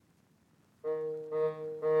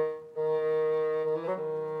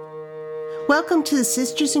Welcome to the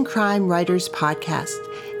Sisters in Crime Writers Podcast.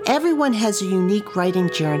 Everyone has a unique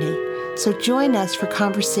writing journey, so join us for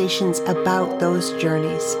conversations about those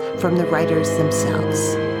journeys from the writers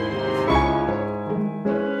themselves.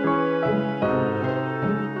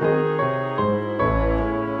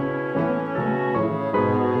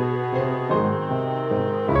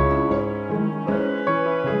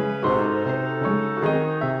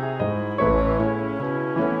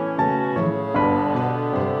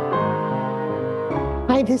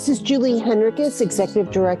 Hi, this is Julie Henriques,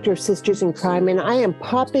 Executive Director of Sisters in Crime, and I am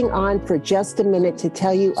popping on for just a minute to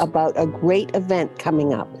tell you about a great event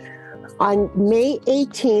coming up. On May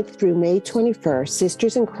 18th through May 21st,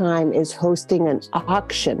 Sisters in Crime is hosting an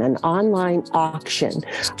auction, an online auction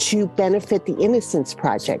to benefit the Innocence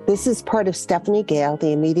Project. This is part of Stephanie Gale,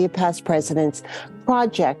 the immediate past president's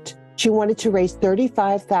project. She wanted to raise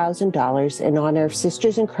 $35,000 in honor of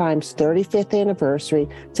Sisters in Crime's 35th anniversary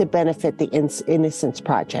to benefit the Innocence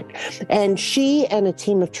Project. And she and a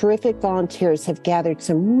team of terrific volunteers have gathered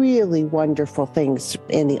some really wonderful things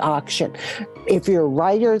in the auction. If you're a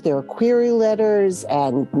writer, there are query letters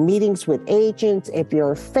and meetings with agents. If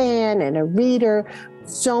you're a fan and a reader,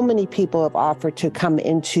 so many people have offered to come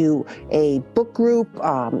into a book group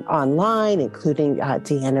online, including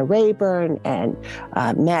Deanna Rayburn and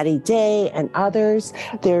Maddie Day and others.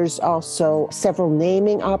 There's also several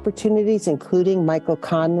naming opportunities, including Michael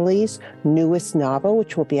Connelly's newest novel,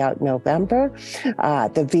 which will be out in November.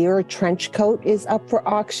 The Vera trench coat is up for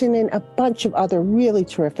auction, and a bunch of other really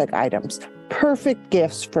terrific items. Perfect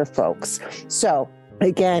gifts for folks. So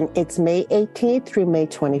again, it's May 18th through May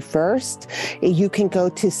 21st. You can go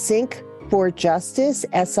to Sync for Justice,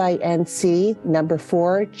 SINC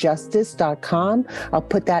 4justice.com. I'll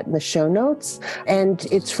put that in the show notes, and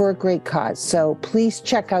it's for a great cause. So please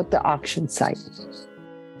check out the auction site.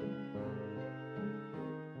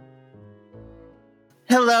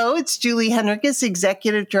 Hello, it's Julie Henriques,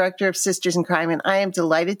 Executive Director of Sisters in Crime, and I am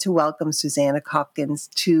delighted to welcome Susanna Calkins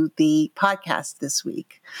to the podcast this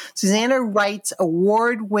week. Susanna writes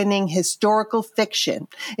award-winning historical fiction,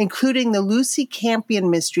 including the Lucy Campion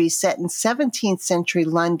mystery set in 17th century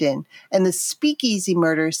London and the Speakeasy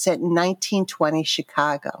murders set in 1920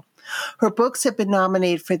 Chicago. Her books have been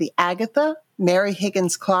nominated for the Agatha, Mary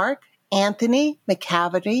Higgins Clark, Anthony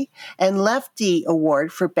McCavity, and Lefty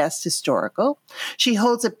Award for Best Historical. She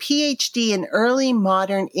holds a PhD in early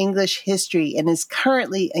modern English history and is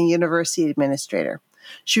currently a university administrator.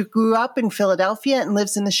 She grew up in Philadelphia and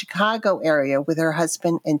lives in the Chicago area with her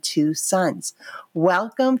husband and two sons.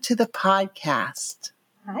 Welcome to the podcast.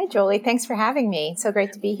 Hi, Jolie. Thanks for having me. So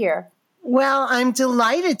great to be here. Well, I'm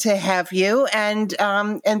delighted to have you and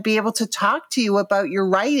be able to talk to you about your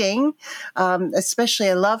writing. Especially,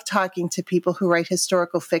 I love talking to people who write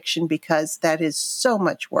historical fiction because that is so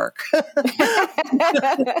much work. But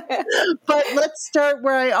let's start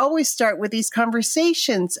where I always start with these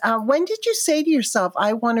conversations. When did you say to yourself,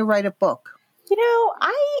 I want to write a book? You know,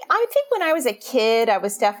 I think when I was a kid, I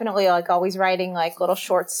was definitely always writing little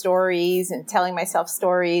short stories and telling myself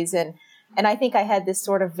stories. And I think I had this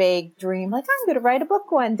sort of vague dream, I'm going to write a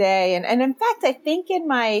book one day. And in fact, I think in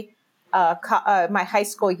my my high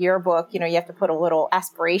school yearbook, you have to put a little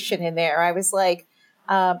aspiration in there. I was like,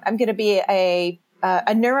 I'm going to be a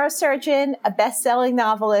neurosurgeon, a best-selling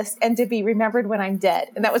novelist, and to be remembered when I'm dead.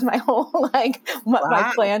 And that was my whole, what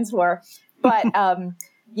my plans were. But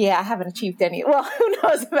yeah, I haven't achieved any. Well, who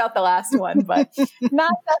knows about the last one, but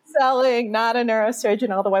not best-selling, not a neurosurgeon,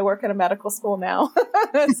 although I work at a medical school now.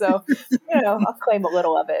 So, I'll claim a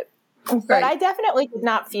little of it. Right. But I definitely did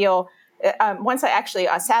not feel, once I actually,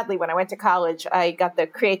 sadly, when I went to college, I got the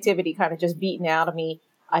creativity kind of just beaten out of me,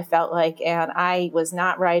 I felt like, and I was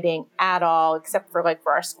not writing at all, except for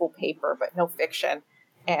for our school paper, but no fiction.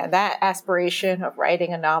 And that aspiration of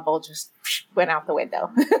writing a novel just went out the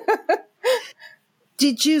window.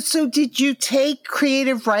 Did you take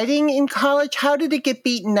creative writing in college? How did it get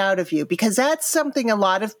beaten out of you? Because that's something a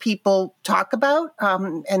lot of people talk about.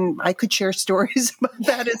 And I could share stories about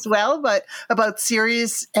that as well, but about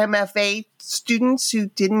serious MFA students who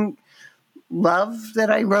didn't love that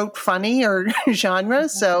I wrote funny or genre.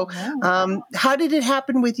 So how did it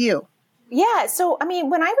happen with you? Yeah. So,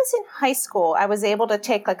 when I was in high school, I was able to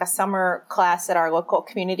take a summer class at our local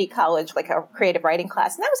community college, a creative writing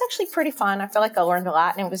class. And that was actually pretty fun. I felt like I learned a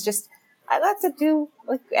lot. And it was just, I got to do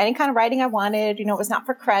any kind of writing I wanted. It was not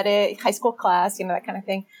for credit, high school class, that kind of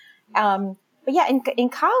thing. But yeah, in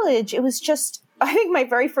college, it was just, I think my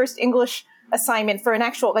very first English assignment for an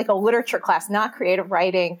actual, a literature class, not creative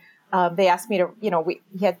writing. They asked me to,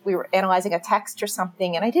 we were analyzing a text or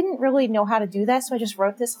something, and I didn't really know how to do that. So I just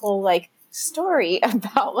wrote this whole story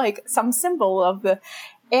about like some symbol of the,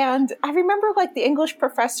 and I remember like the English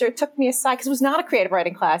professor took me aside because it was not a creative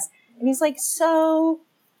writing class. And he's like, so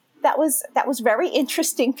that was very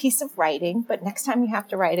interesting piece of writing, but next time you have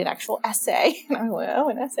to write an actual essay. And I'm like, oh,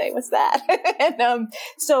 an essay, what's that? And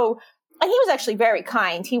and he was actually very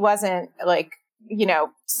kind. He wasn't like,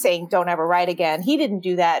 saying don't ever write again. He didn't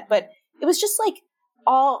do that, but it was just like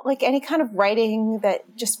all like any kind of writing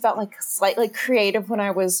that just felt like slightly creative when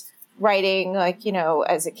I was writing, like,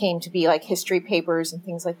 as it came to be like history papers and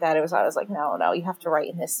things like that. I was like, no, you have to write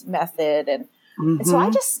in this method. And so I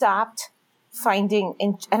just stopped finding,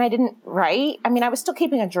 and I didn't write. I mean, I was still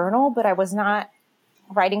keeping a journal, but I was not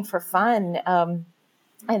writing for fun.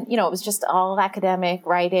 And, it was just all academic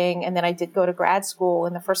writing. And then I did go to grad school,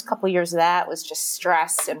 and the first couple of years of that was just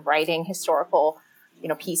stress and writing historical,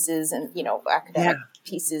 pieces and, academic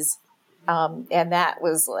pieces. And that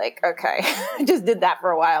was like, okay, I just did that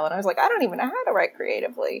for a while. And I was like, I don't even know how to write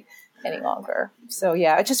creatively any longer. So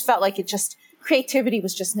it just felt like creativity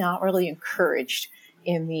was just not really encouraged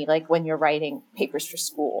in the, like when you're writing papers for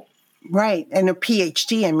school. Right. And a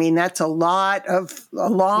PhD, I mean, that's a long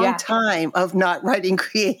time of not writing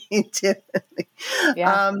creatively.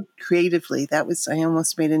 Creatively. I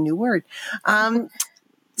almost made a new word.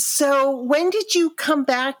 So when did you come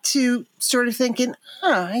back to sort of thinking,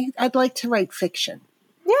 I'd like to write fiction?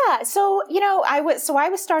 Yeah. So,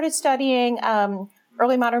 I started studying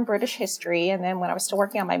early modern British history. And then when I was still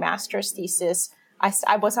working on my master's thesis,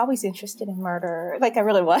 I was always interested in murder. Like I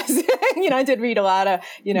really was. I did read a lot of,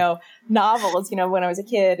 novels, when I was a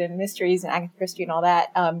kid, and mysteries and Agatha Christie and all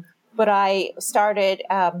that. But I started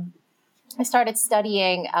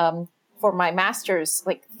studying for my master's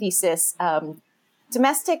thesis,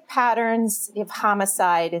 domestic patterns of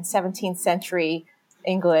homicide in 17th century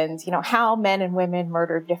England, how men and women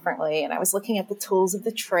murdered differently. And I was looking at the tools of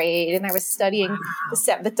the trade, and I was studying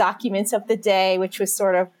the documents of the day, which was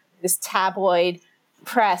sort of this tabloid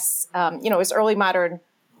press. It was early modern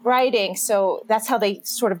writing. So that's how they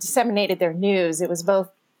sort of disseminated their news. It was both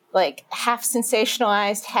like half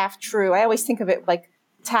sensationalized, half true. I always think of it like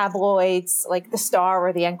tabloids, like the Star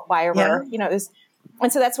or the Enquirer,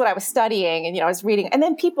 and so that's what I was studying. And, I was reading, and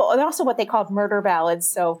then and also what they called murder ballads.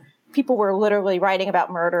 So people were literally writing about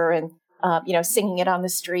murder and, singing it on the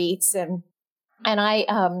streets. And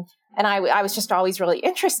I was just always really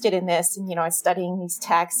interested in this. And, I was studying these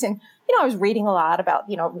texts, and, I was reading a lot about,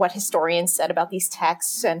 what historians said about these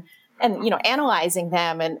texts and analyzing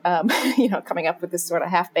them and, coming up with this sort of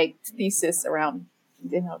half-baked thesis around,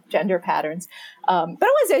 gender patterns. But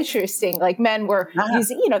it was interesting. Like men were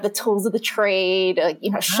using, the tools of the trade,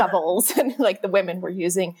 shovels, and like the women were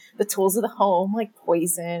using the tools of the home, like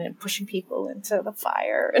poison and pushing people into the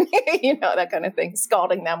fire and, that kind of thing,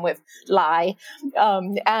 scalding them with lye. I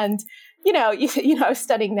was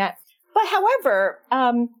studying that. But however,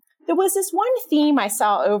 there was this one theme I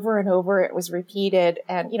saw over and over. It was repeated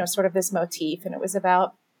and, sort of this motif. And it was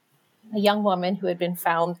about a young woman who had been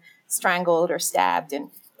found strangled or stabbed, and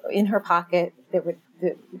in her pocket, they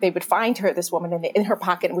would find her, this woman in her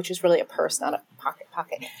pocket, which is really a purse, not a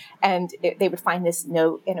pocket. And they would find this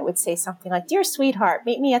note, and it would say something like, "Dear sweetheart,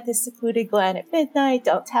 meet me at this secluded glen at midnight.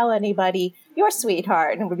 Don't tell anybody, your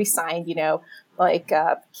sweetheart." And it would be signed, like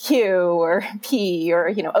Q or P or,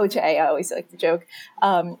 OJ. I always like to joke.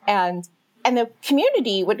 And the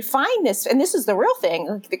community would find this, and this is the real thing.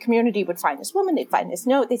 Like the community would find this woman, they'd find this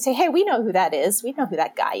note, they'd say, "Hey, we know who that is. We know who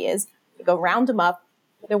that guy is." They'd go round him up.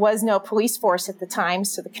 There was no police force at the time,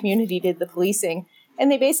 so the community did the policing.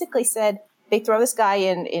 And they basically said they throw this guy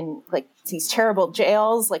in like these terrible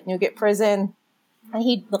jails, like Newgate Prison, and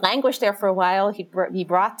he'd languish there for a while. He'd be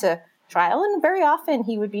brought to trial, and very often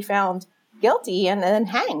he would be found guilty and then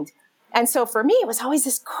hanged. And so for me, it was always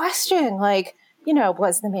this question, like,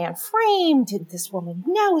 was the man framed? Did this woman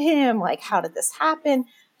know him? Like, how did this happen?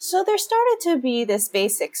 So there started to be this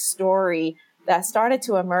basic story that started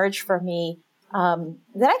to emerge for me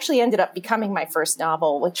that actually ended up becoming my first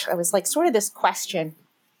novel, which I was like sort of this question.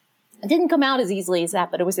 It didn't come out as easily as that,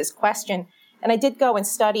 but it was this question. And I did go and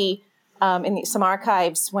study in some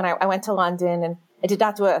archives when I went to London, and I did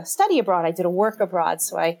not do a study abroad. I did a work abroad.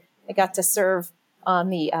 So I got to serve on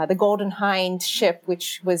the Golden Hind ship,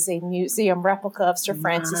 which was a museum replica of Sir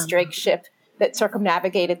Francis Drake's ship that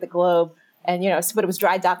circumnavigated the globe. And, but it was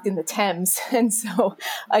dry docked in the Thames. And so,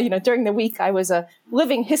 during the week, I was a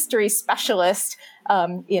living history specialist,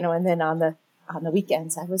 and then on the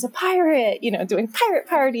weekends, I was a pirate, doing pirate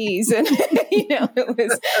parties. And, it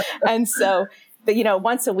was, and so, but,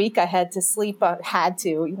 once a week I had to sleep,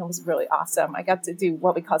 it was really awesome. I got to do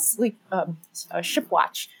what we call ship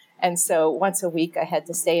watch. And so once a week I had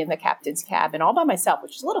to stay in the captain's cabin all by myself,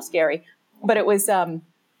 which is a little scary, but it was,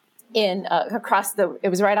 it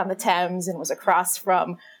was right on the Thames, and it was across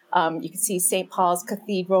from, you could see St. Paul's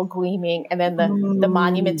Cathedral gleaming, and then the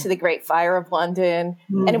monument to the Great Fire of London.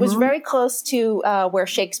 And it was very close to where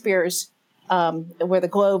Shakespeare's, where the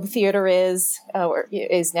Globe Theatre is, or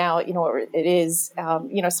is now, or it is,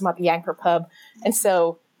 some of the Anchor Pub. And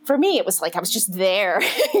so for me, it was like I was just there,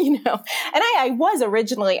 And I was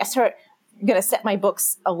originally, I started going to set my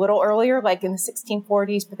books a little earlier, like in the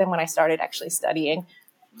 1640s. But then when I started actually studying,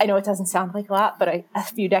 I know it doesn't sound like a lot, but a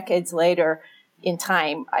few decades later in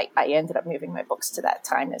time, I ended up moving my books to that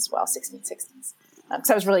time as well, 1660s.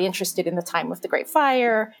 So I was really interested in the time of the Great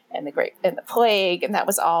Fire and the Plague, and that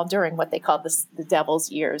was all during what they called the Devil's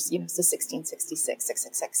Years, so 1666,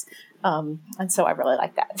 666. And so I really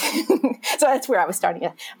like that. So that's where I was starting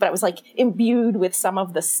it. But I was like imbued with some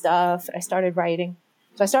of the stuff, and I started writing.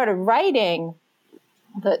 So I started writing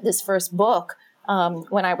this first book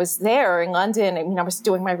when I was there in London. I mean, I was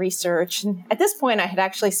doing my research. And at this point, I had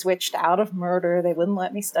actually switched out of murder. They wouldn't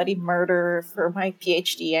let me study murder for my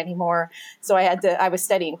PhD anymore. So I was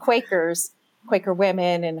studying Quaker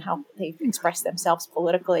women and how they express themselves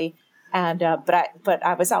politically. And, but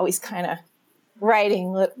I was always kind of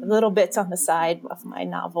writing little bits on the side of my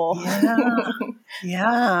novel. Yeah.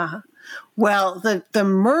 Yeah. Well, the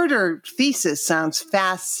murder thesis sounds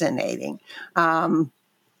fascinating.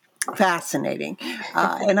 Fascinating.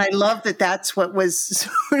 And I love that that's what was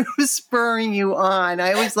sort of spurring you on.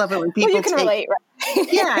 I always love it when people you can relate,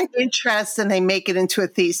 right? interest, and they make it into a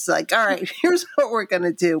thesis, like, all right, here's what we're going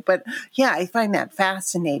to do. But yeah, I find that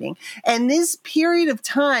fascinating. And this period of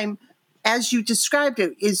time, as you described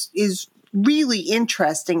it, is really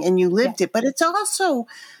interesting, and you lived it. But it's also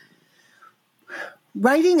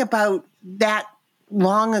writing about that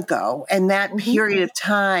long ago and that period of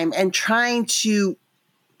time, and trying to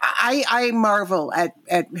I marvel at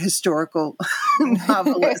historical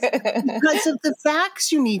novelists because of the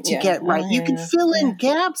facts you need to get right. You can fill in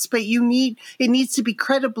gaps, but it needs to be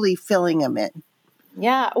credibly filling them in.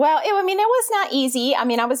 Yeah. Well, it was not easy. I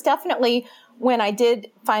mean, I was definitely, when I did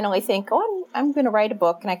finally think, I'm going to write a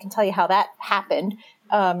book, and I can tell you how that happened.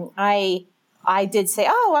 I did say,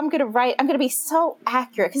 I'm going to be so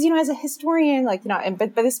accurate. Because, as a historian, and by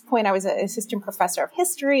this point I was an assistant professor of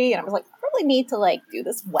history, and I was like, I really need to do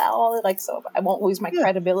this well, so I won't lose my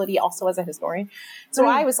credibility also as a historian. So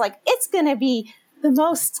I was like, it's going to be the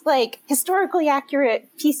most historically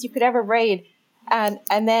accurate piece you could ever read. And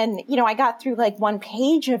then, I got through one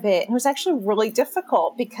page of it, and it was actually really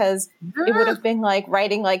difficult because it would have been like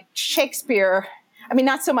writing like Shakespeare. I mean,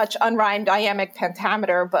 not so much unrhymed iambic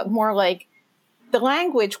pentameter, but more like the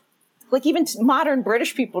language, even modern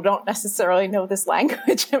British people don't necessarily know this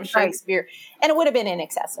language of Shakespeare, and it would have been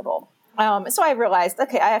inaccessible. So I realized,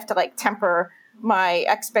 okay, I have to temper my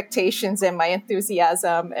expectations and my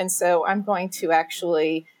enthusiasm. And so I'm going to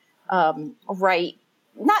actually write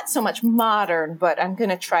not so much modern, but I'm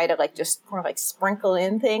going to try to just more sprinkle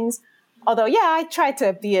in things. Although, I tried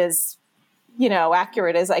to be as,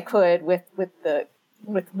 accurate as I could with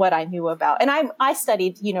what I knew about. And I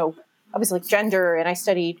studied, I was gender, and I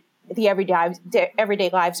studied the everyday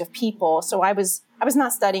lives of people. So I was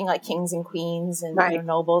not studying kings and queens and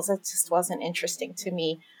nobles. That just wasn't interesting to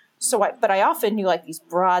me. But I often knew these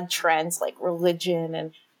broad trends like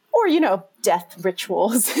religion or death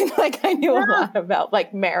rituals. I knew a lot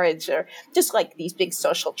about marriage or just these big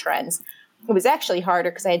social trends. It was actually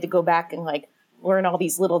harder because I had to go back and learn all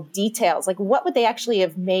these little details. What would they actually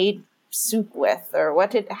have made soup with, or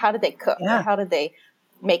how did they cook, or how did they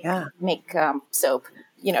make soap?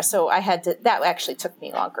 So I had to, that actually took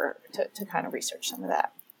me longer to kind of research some of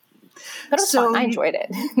that. But it was fun. I enjoyed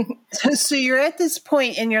it. So you're at this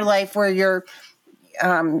point in your life where you're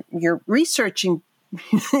researching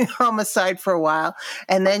homicide for a while,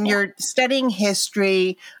 and then you're studying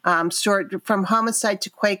history. From homicide to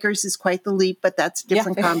Quakers is quite the leap, but that's a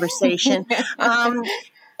different conversation.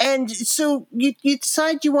 And so you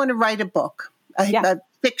decide you want to write a book, a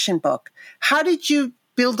fiction book. How did you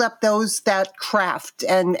build up that craft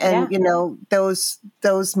and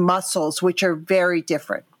those muscles, which are very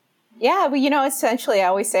different? Yeah, well, essentially, I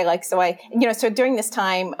always say so during this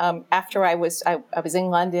time, after I was in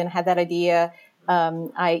London, had that idea.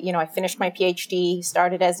 I finished my PhD,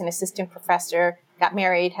 started as an assistant professor, got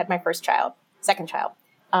married, had my second child.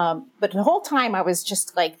 But the whole time I was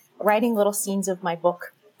just writing little scenes of my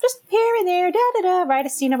book, just here and there, write a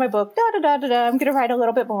scene of my book, I'm going to write a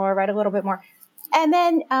little bit more. And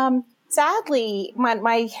then, sadly,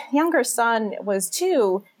 my younger son was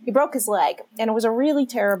 2. He broke his leg, and it was a really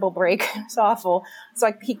terrible break. It was awful.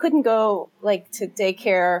 So he couldn't go to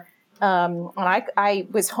daycare, and I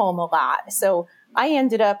was home a lot. So I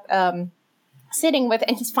ended up sitting with,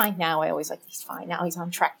 and he's fine now. I always he's fine now. He's on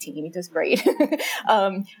track team. He does great.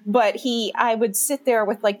 But I would sit there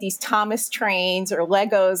with these Thomas trains or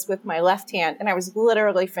Legos with my left hand. And I was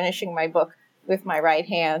literally finishing my book with my right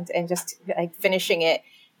hand and just finishing it.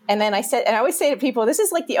 And then I always say to people, this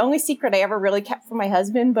is the only secret I ever really kept from my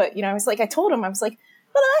husband. But, I told him,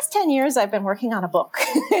 well, the last 10 years I've been working on a book.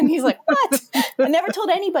 And he's like, what? I never told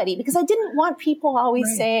anybody because I didn't want people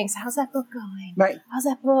always saying, so how's that book going? Right. How's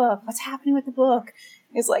that book? What's happening with the book?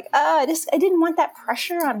 It's I didn't want that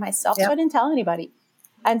pressure on myself. Yep. So I didn't tell anybody.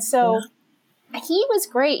 And so he was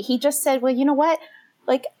great. He just said, well, you know what?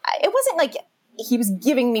 It wasn't he was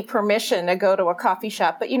giving me permission to go to a coffee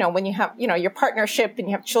shop. But, when you have, your partnership and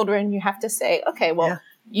you have children, you have to say, okay, well,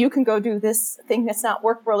 you can go do this thing that's not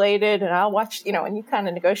work related and I'll watch, and you kind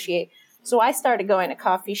of negotiate. So I started going to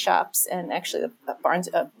coffee shops, and actually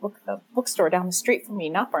a bookstore down the street from me,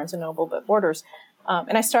 not Barnes & Noble, but Borders.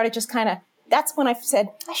 And I started just that's when I said,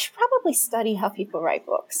 I should probably study how people write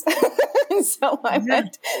books. And so I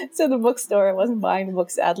went to the bookstore. I wasn't buying the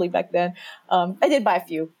books, sadly, back then. I did buy a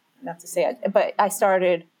few, not to say but I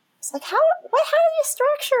started. It's how do you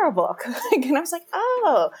structure a book? And I was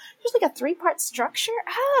oh, there's a 3-part structure.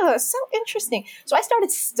 Oh, so interesting. So I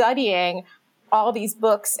started studying all these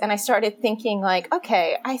books, and I started thinking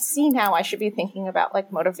okay, I see now I should be thinking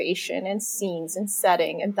about motivation and scenes and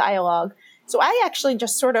setting and dialogue. So I actually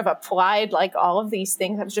just sort of applied all of these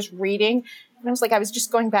things. I was just reading, and I was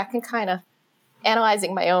just going back and kind of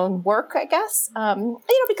analyzing my own work, I guess.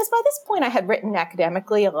 Because by this point I had written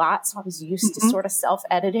academically a lot, so I was used to sort of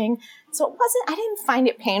self-editing. So I didn't find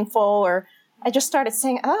it painful, or I just started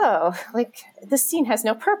saying, oh, this scene has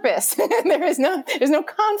no purpose. There's no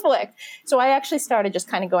conflict. So I actually started just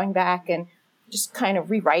kind of going back and just kind of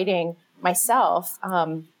rewriting myself.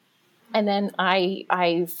 And then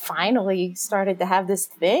I finally started to have this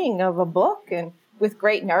thing of a book, and with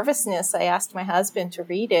great nervousness, I asked my husband to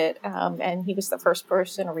read it, and he was the first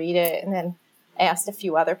person to read it. And then I asked a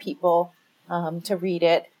few other people to read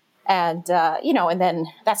it, and and then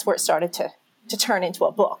that's where it started to turn into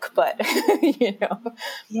a book. But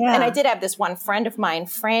And I did have this one friend of mine,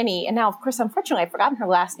 Franny, and now, of course, unfortunately, I've forgotten her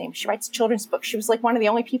last name. She writes children's books. She was one of the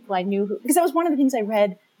only people I knew because that was one of the things I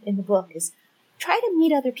read in the book is try to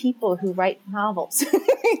meet other people who write novels.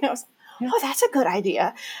 Oh, that's a good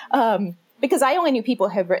idea. Because I only knew people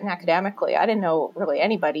who had written academically. I didn't know really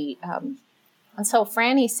anybody. And so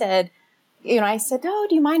Franny said, I said, oh,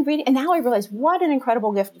 do you mind reading? And now I realize what an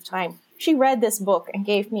incredible gift of time. She read this book and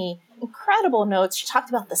gave me incredible notes. She talked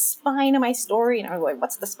about the spine of my story. And I was like,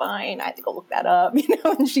 what's the spine? I had to go look that up,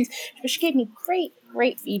 and she gave me great,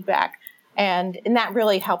 great feedback. And that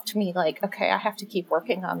really helped me okay, I have to keep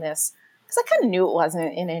working on this. Because I kind of knew it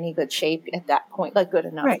wasn't in any good shape at that point, good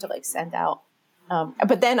enough to send out.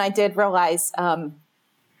 But then I did realize I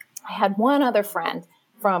had one other friend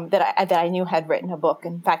that I knew had written a book,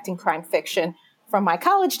 in fact, in crime fiction, from my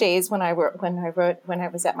college days when I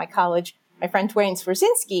was at my college. My friend Dwayne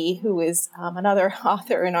Swerzinski, who is another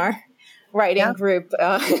author in our writing group,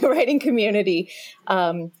 writing community.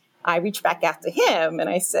 I reached back out to him and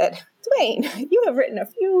I said, Dwayne, you have written a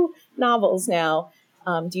few novels now.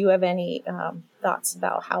 Do you have any thoughts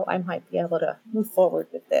about how I might be able to move forward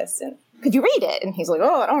with this? And could you read it? And he's like,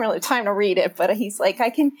 oh, I don't really have time to read it. But he's like, I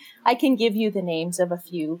can give you the names of a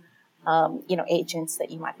few, agents that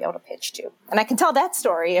you might be able to pitch to. And I can tell that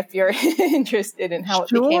story if you're interested in how it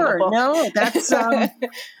became a book. No,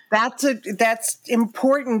 that's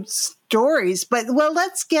important stories. But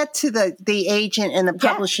let's get to the agent and the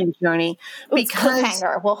publishing journey, because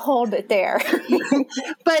cliffhanger. We'll hold it there.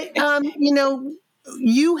 But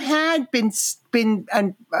you had been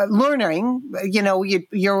learning,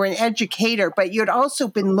 you're an educator, but you'd also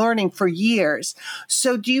been learning for years.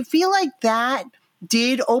 So do you feel like that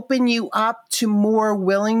did open you up to more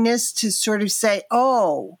willingness to sort of say,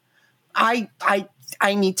 oh, I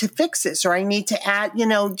need to fix this, or I need to add,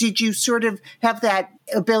 did you sort of have that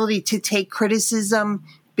ability to take criticism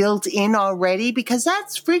built in already? Because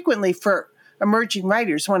that's frequently for emerging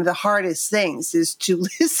writers, one of the hardest things is to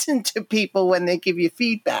listen to people when they give you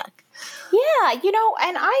feedback. Yeah,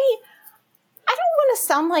 and I don't want to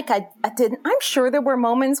sound like I didn't. I'm sure there were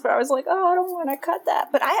moments where I was like, oh, I don't want to cut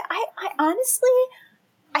that. But I honestly,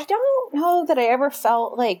 I don't know that I ever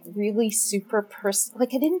felt really super I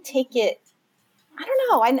didn't take it. I don't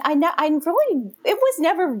know. I really, it was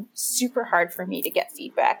never super hard for me to get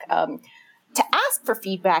feedback. to ask for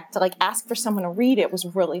feedback, to like ask for someone to read it was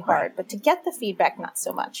really hard, but to get the feedback, not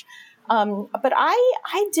so much. But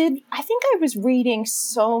I think I was reading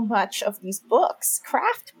so much of these books,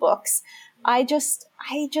 craft books. I just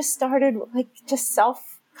started like just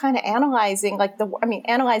self kind of analyzing,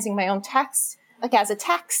 analyzing my own text, like as a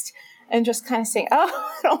text, and just kind of saying, oh,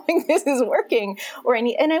 I don't think this is working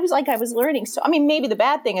and I was learning. So, I mean, maybe the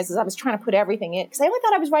bad thing is I was trying to put everything in because I only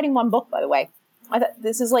thought I was writing one book, by the way. I thought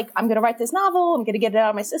this is like, I'm going to write this novel. I'm going to get it out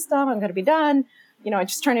of my system. I'm going to be done. I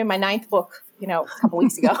just turned in my 9th book, a couple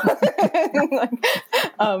weeks ago.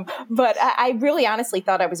 But I really honestly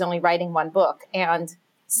thought I was only writing one book. And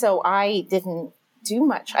so I didn't do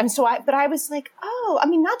much. But I was like,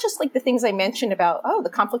 not just like the things I mentioned about, the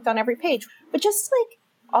conflict on every page, but just like,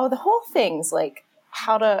 the whole things, like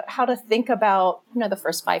how to think about, the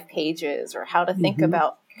first 5 pages, or how to think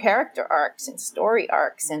about character arcs and story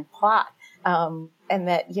arcs and plot. And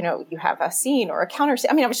that, you have a scene or a counter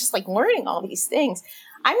scene. I mean, I was just like learning all these things.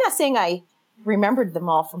 I'm not saying I remembered them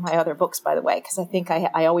all from my other books, by the way, because I think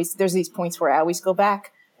I always, there's these points where I always go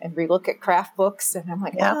back and relook at craft books. And I'm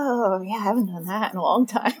like, I haven't done that in a long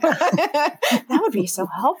time. That would be so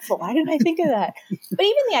helpful. Why didn't I think of that? But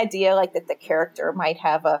even the idea like that the character might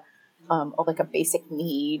have a basic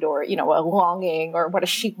need, or, a longing, or what does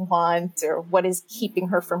she want, or what is keeping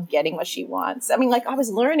her from getting what she wants. I mean, like I was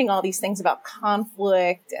learning all these things about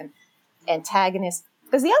conflict and antagonists,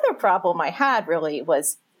 because the other problem I had really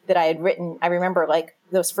was that I had written, I remember like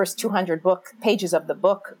those first 200 pages of the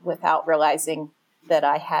book without realizing that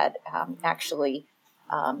I had actually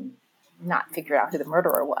not figured out who the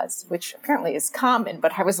murderer was, which apparently is common.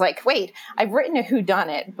 But I was like, wait, I've written a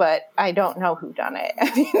whodunit, but I don't know whodunit.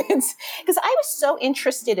 I mean, it's because I was so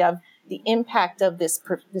interested of the impact of this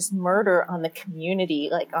murder on the community,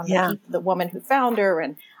 like on the woman who found her.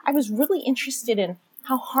 And I was really interested in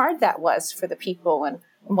how hard that was for the people and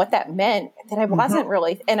what that meant, that I wasn't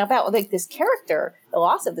really, and about like this character, the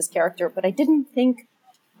loss of this character, but I didn't think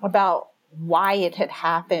about why it had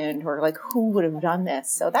happened, or like who would have done this.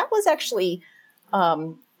 So that was actually,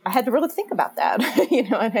 I had to really think about that,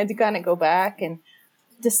 I had to kind of go back and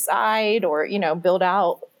decide, or, build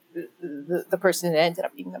out the person that ended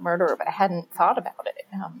up being the murderer, but I hadn't thought about it.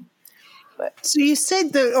 So you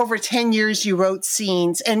said that over 10 years you wrote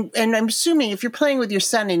scenes, and I'm assuming if you're playing with your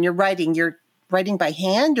son and you're writing by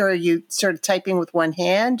hand, or are you sort of typing with one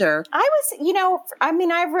hand, or? I was,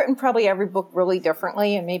 I've written probably every book really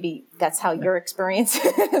differently, and maybe that's how your experience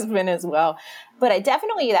has been as well. But I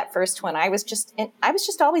definitely, that first one, I was just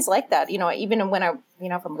always like that. Even when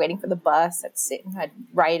if I'm waiting for the bus, I'd sit and I'd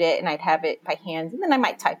write it and I'd have it by hand, and then I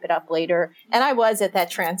might type it up later. And I was at that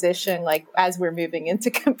transition, like as we're moving into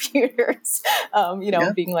computers,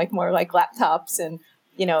 being like more like laptops, and,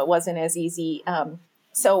 it wasn't as easy. And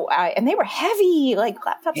they were heavy, like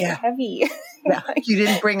laptops were heavy. Yeah, you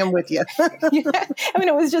didn't bring them with you.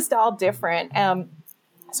 It was just all different.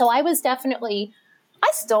 So I was definitely, I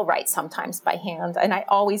still write sometimes by hand, and I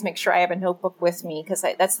always make sure I have a notebook with me, because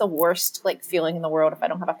that's the worst like feeling in the world if I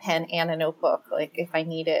don't have a pen and a notebook, like if I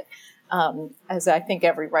need it, as I think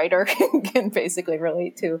every writer can basically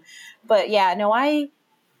relate to. But yeah, no, I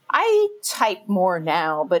type more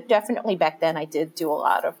now, but definitely back then I did do a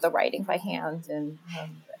lot of the writing by hand and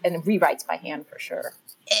rewrites by hand for sure.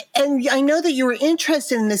 And I know that you were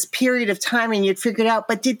interested in this period of time and you'd figured out,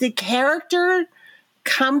 but did the character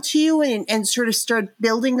come to you and sort of start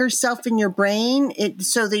building herself in your brain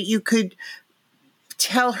so that you could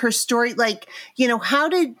tell her story? Like, how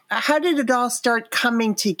did it all start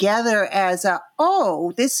coming together as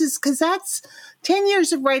this is, because that's 10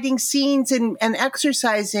 years of writing scenes and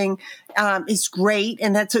exercising is great.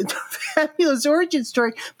 And that's a fabulous origin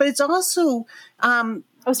story, but it's also,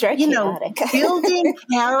 building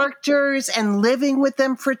characters and living with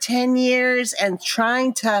them for 10 years and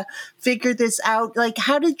trying to figure this out. Like,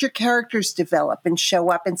 how did your characters develop and show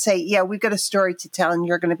up and say, yeah, we've got a story to tell and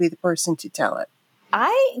you're going to be the person to tell it?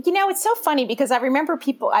 It's so funny because I remember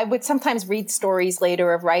I would sometimes read stories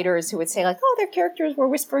later of writers who would say like, their characters were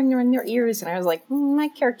whispering in their ears. And I was like, my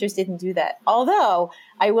characters didn't do that. Although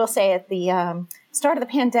I will say at the start of the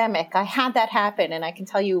pandemic, I had that happen. And I can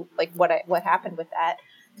tell you like what happened with that,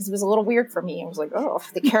 because it was a little weird for me. I was like,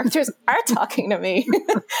 the characters are talking to me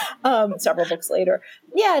several books later.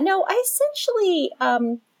 Yeah, no, I essentially,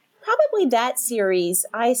 probably that series,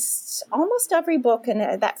 almost every book,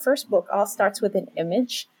 and that first book all starts with an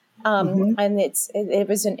image. And it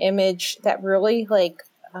was an image that really like,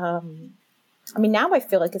 now I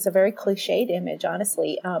feel like it's a very cliched image,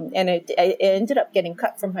 honestly. And it ended up getting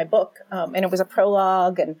cut from my book. And it was a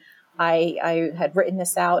prologue, and I had written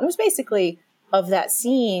this out. It was basically of that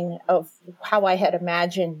scene of how I had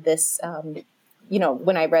imagined this,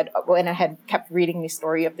 when I had kept reading the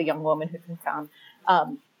story of the young woman who'd been found,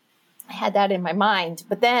 I had that in my mind.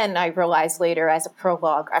 But then I realized later as a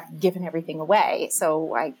prologue, I've given everything away.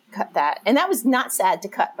 So I cut that. And that was not sad to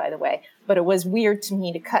cut, by the way, but it was weird to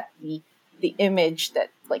me to cut the image that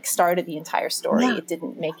like started the entire story. Yeah. It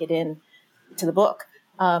didn't make it in to the book.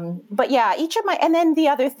 But yeah, and then the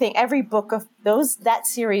other thing, every book of that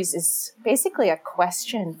series is basically a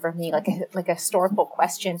question for me, like a historical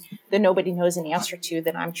question that nobody knows an answer to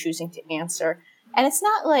that I'm choosing to answer. And it's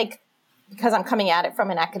not like, because I'm coming at it from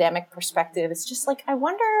an academic perspective, it's just like, I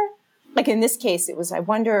wonder, like in this case, it was, I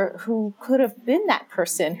wonder who could have been that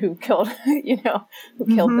person who killed,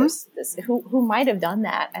 killed this, who might have done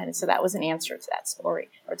that. And so that was an answer to that story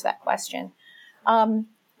or to that question.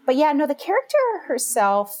 But yeah, no, the character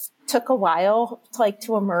herself took a while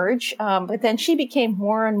to emerge. But then she became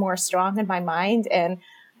more and more strong in my mind. And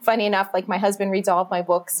funny enough, like my husband reads all of my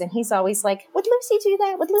books and he's always like, would Lucy do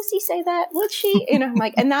that? Would Lucy say that? Would she? I'm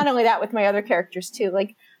like, and not only that with my other characters too,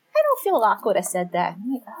 like, I don't feel awkward I said that.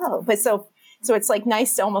 I'm like, oh, but so it's like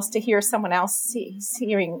nice almost to hear someone else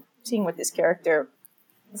seeing with this character.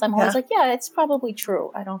 Because I'm always like, yeah, it's probably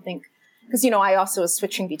true. I don't think, because, I also was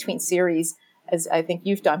switching between series as I think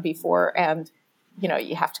you've done before. And,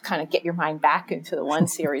 you have to kind of get your mind back into the one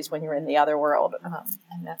series when you're in the other world.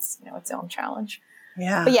 And that's, its own challenge.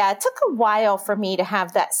 Yeah. But yeah, it took a while for me to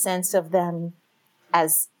have that sense of them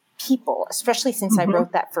as people, especially since I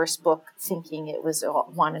wrote that first book thinking it was all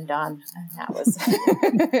one and done. And that was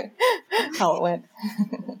how it went.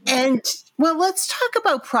 And well, let's talk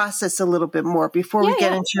about process a little bit more before we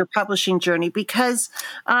get into your publishing journey, because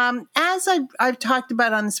as I've talked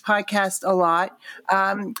about on this podcast a lot,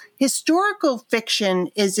 historical fiction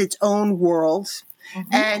is its own world.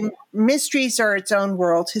 And mysteries are its own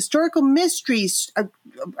world. Historical mysteries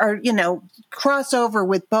are cross over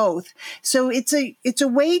with both. So it's a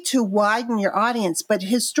way to widen your audience. But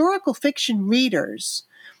historical fiction readers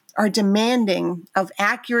are demanding of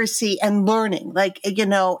accuracy and learning.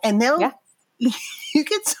 And they'll you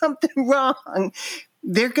get something wrong,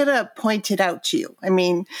 they're going to point it out to you. I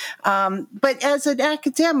mean, but as an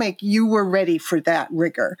academic, you were ready for that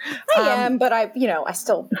rigor. I am, but I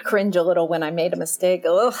still cringe a little when I made a mistake.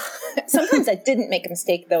 Ugh. Sometimes I didn't make a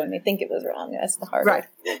mistake though, and they think it was wrong. That's the hard right.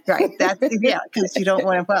 Right. That's because you don't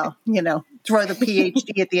want to, throw the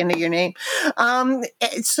PhD at the end of your name.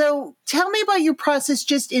 So tell me about your process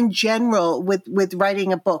just in general with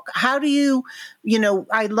writing a book. How do you,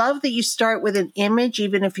 I love that you start with an image,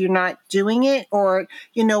 even if you're not doing it, or,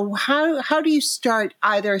 how do you start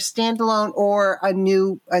either a standalone or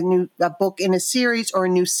a book in a series or a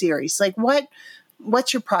new series? Like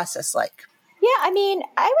what's your process like? Yeah, I mean,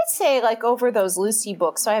 I would say like over those Lucy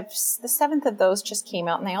books, so I have the 7th of those just came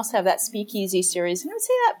out, and I also have that Speakeasy series. And I would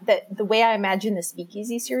say that the way I imagined the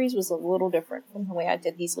Speakeasy series was a little different from the way I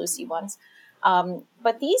did these Lucy ones.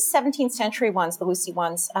 But these 17th century ones, the Lucy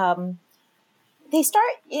ones, they start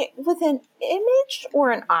with an image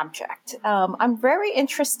or an object. I'm very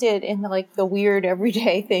interested in the weird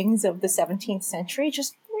everyday things of the 17th century,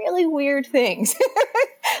 just really weird things.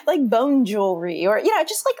 Like bone jewelry or,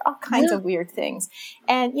 just like all kinds of weird things.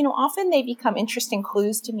 And, often they become interesting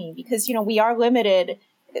clues to me because, we are limited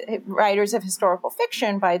writers of historical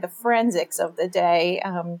fiction by the forensics of the day.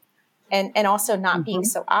 And also not being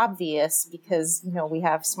so obvious because, we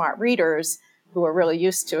have smart readers who are really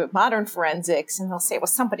used to modern forensics and they'll say, well,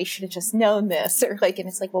 somebody should have just known this or and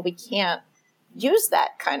it's like, well, we can't use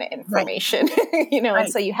that kind of information, right. And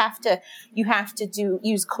so you have to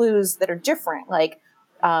use clues that are different, like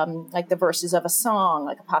the verses of a song,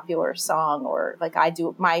 like a popular song, or like I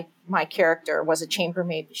do. My character was a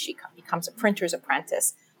chambermaid. She becomes a printer's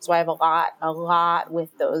apprentice. So I have a lot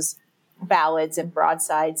with those ballads and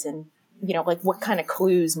broadsides and, like what kind of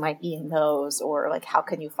clues might be in those, or like how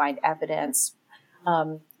can you find evidence?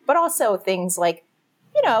 But also things like,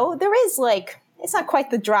 there is it's not quite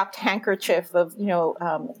the dropped handkerchief of,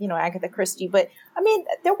 Agatha Christie, but I mean,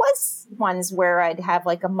 there was ones where I'd have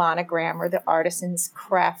like a monogram or the artisan's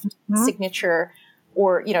craft signature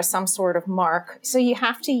or, some sort of mark. So you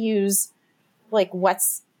have to use like what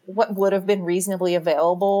would have been reasonably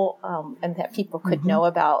available and that people could know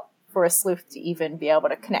about for a sleuth to even be able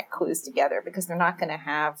to connect clues together, because they're not going to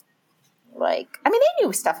have they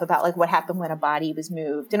knew stuff about like what happened when a body was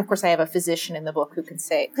moved. And of course I have a physician in the book who can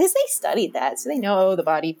say, because they studied that. So they know the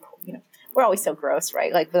body, we're always so gross,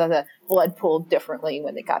 right? Like the blood pooled differently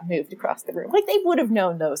when they got moved across the room. Like they would have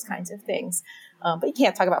known those kinds of things. But you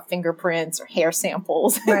can't talk about fingerprints or hair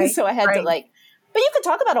samples. Right, so I had to But you could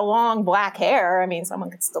talk about a long black hair. I mean,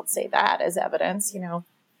 someone could still say that as evidence, you know.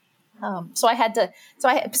 So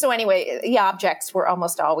anyway, the objects were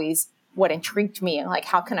almost always what intrigued me, and like,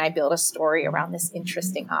 how can I build a story around this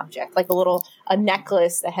interesting object? Like a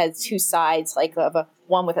necklace that has two sides, like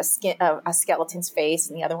one with a skeleton's face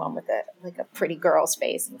and the other one with a pretty girl's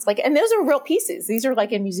face. And it's like, and those are real pieces. These are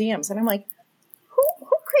like in museums. And I'm like,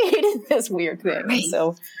 who created this weird thing? Right.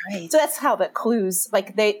 So that's how the clues,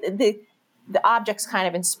 like the objects kind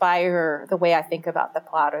of inspire the way I think about the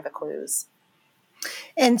plot or the clues.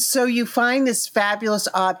 And so you find this fabulous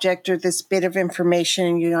object or this bit of information,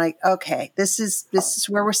 and you're like, okay, this is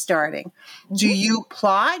where we're starting. Mm-hmm. Do you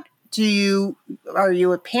plot? Are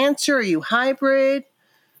you a pantser? Are you hybrid?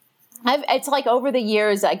 It's like over the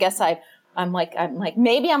years, I guess I'm like,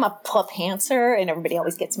 maybe I'm a pantser, and everybody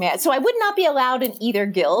always gets mad. So I would not be allowed in either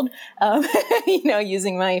guild, you know,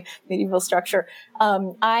 using my medieval structure.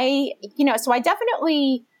 So I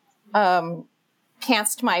definitely,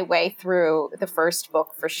 pantsed my way through the first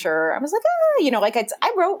book for sure. I was like, you know, like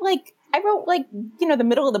I wrote like, you know, the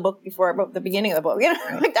middle of the book before I wrote the beginning of the book, you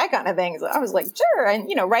know, like that kind of thing. So I was like, sure. And,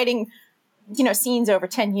 you know, writing, you know, scenes over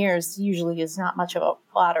 10 years usually is not much of a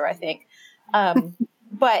plotter, I think.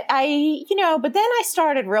 But then I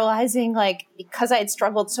started realizing, like, because I had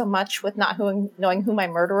struggled so much with not knowing who my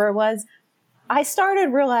murderer was, I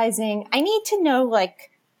started realizing I need to know, like,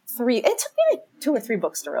 it took me like 2 or 3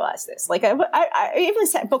 books to realize this. Like I even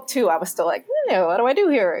said book 2, I was still like, what do I do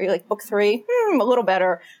here? Like book 3, a little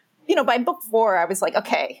better. You know, by book 4, I was like,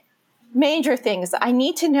 okay, major things. I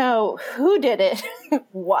need to know who did it,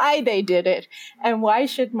 why they did it, and why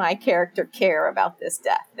should my character care about this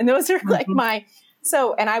death? And those are like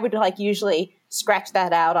and I would like usually scratch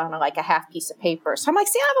that out on like a half piece of paper. So I'm like,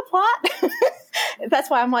 see, I have a plot. That's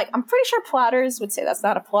why I'm like, I'm pretty sure plotters would say that's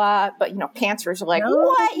not a plot, but you know, pantsers are like,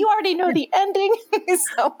 what? You already know the ending.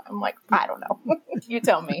 So I'm like, I don't know. You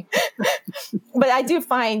tell me. But I do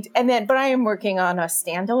find, but I am working on a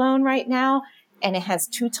standalone right now, and it has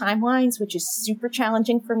 2 timelines, which is super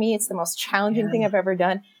challenging for me. It's the most challenging thing I've ever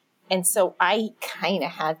done. And so I kind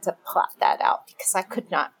of had to plot that out because I could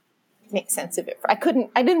not make sense of it. I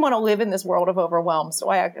didn't want to live in this world of overwhelm. So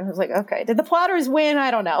I was like, okay, did the plotters win?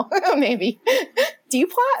 I don't know. Maybe. Do you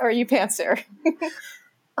plot or are you pantser?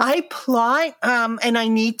 I plot, and I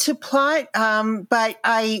need to plot, but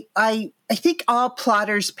I think all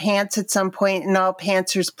plotters pants at some point, and all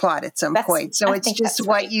pantsers plot at some point. So it's just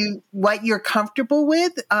what you're comfortable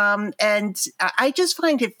with, and I just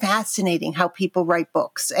find it fascinating how people write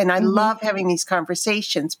books, and I love having these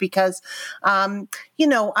conversations because, you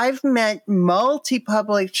know, I've met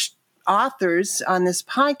multi-published authors on this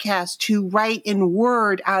podcast who write in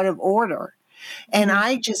word out of order. And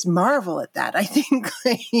I just marvel at that. I think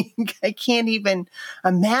I can't even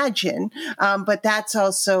imagine. But that's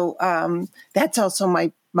also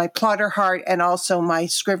my plotter heart and also my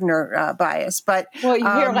Scrivener bias. But well, you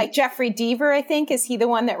hear like Jeffrey Deaver, I think, is he the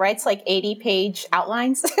one that writes like 80-page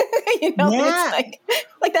outlines? You know, it's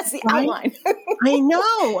like that's the outline. I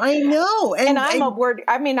know. And I'm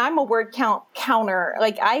a word count counter.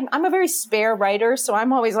 Like I'm a very spare writer, so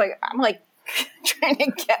I'm always like trying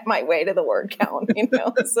to get my way to the word count, you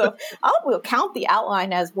know. So will count the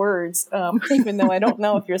outline as words, even though I don't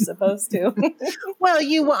know if you're supposed to. Well,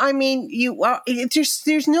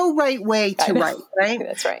 there's no right way to write, right?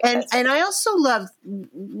 That's right. And I also love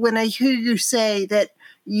when I hear you say that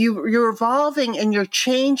you're evolving and you're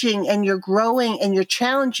changing and you're growing and you're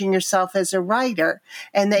challenging yourself as a writer,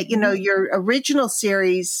 and that, you know, your original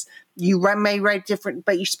series, you may write different,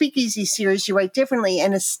 but your speakeasy series, you write differently,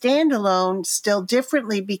 and a standalone still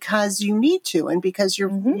differently because you need to, and because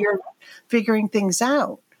you're figuring things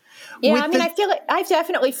out. Yeah. I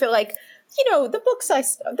definitely feel like, you know, the books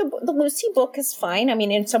the Lucy book is fine. I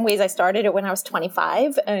mean, in some ways I started it when I was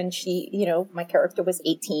 25 and she, you know, my character was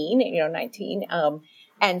 18, you know, 19.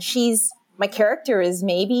 And my character is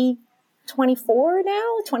maybe 24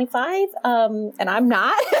 now, 25. And I'm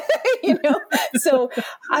not, you know, so,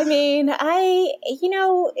 I mean,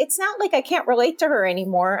 it's not like I can't relate to her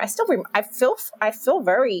anymore. I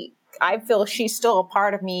feel she's still a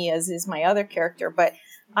part of me, as is my other character. But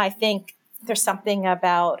I think there's something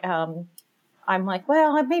about, I'm like,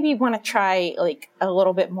 well, I maybe want to try like a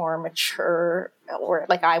little bit more mature, or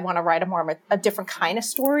like I want to write a different kind of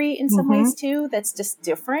story in some ways too. That's just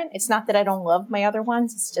different. It's not that I don't love my other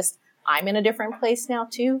ones. It's just, I'm in a different place now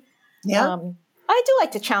too. Yeah. I do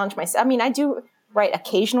like to challenge myself. I mean, I do write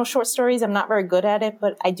occasional short stories. I'm not very good at it,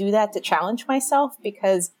 but I do that to challenge myself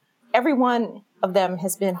because every one of them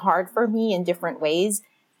has been hard for me in different ways.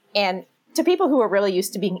 And to people who are really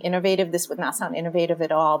used to being innovative, this would not sound innovative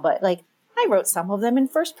at all, but like I wrote some of them in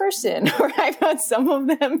first person, or I wrote some of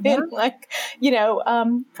them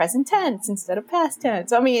in present tense instead of past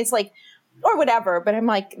tense. I mean, it's like, or whatever, but I'm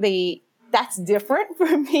like, that's different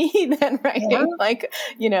for me than writing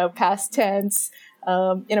past tense,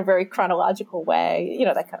 in a very chronological way,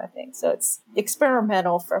 that kind of thing. So it's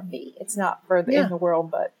experimental for me. It's not for in the world,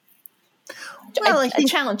 but I think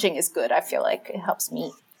challenging is good. I feel like it helps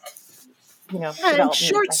me, and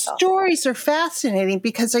short stories are fascinating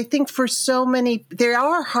because I think for so many, they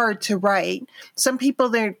are hard to write. Some people,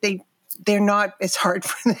 they're not as hard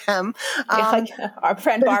for them. Like our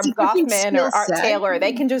friend Barb Goffman or Art Taylor,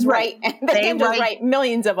 they can just write, and they can just write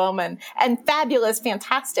millions of them and fabulous,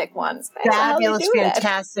 fantastic ones. Fabulous,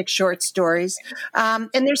 fantastic short stories. And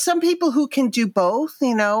there's some people who can do both,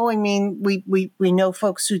 I mean, we know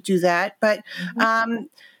folks who do that, but,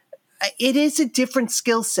 it is a different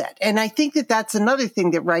skill set. And I think that that's another thing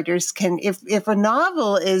that writers can, if a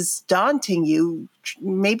novel is daunting you,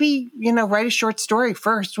 maybe, write a short story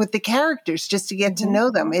first with the characters just to get to know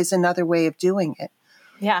them is another way of doing it.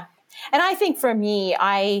 Yeah. And I think for me,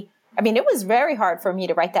 I mean, it was very hard for me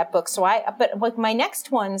to write that book. But with my next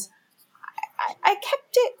ones, I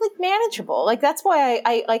kept it like manageable. Like, that's why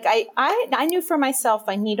I knew for myself,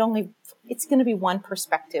 it's going to be one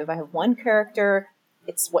perspective. I have one character.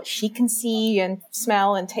 It's what she can see and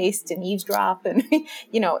smell and taste and eavesdrop. And,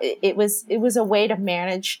 it was a way to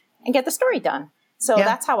manage and get the story done. So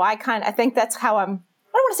that's how I think that's how I don't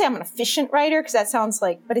want to say I'm an efficient writer because that sounds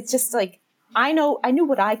like, but it's just like, I knew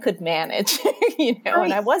what I could manage, and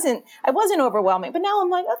I wasn't overwhelming, but now I'm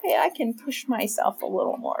like, okay, I can push myself a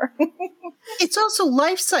little more. It's also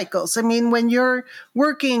life cycles. I mean, when you're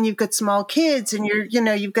working, you've got small kids and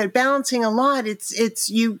you've got balancing a lot.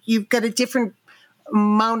 You've got a different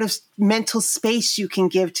amount of mental space you can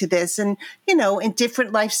give to this. And, in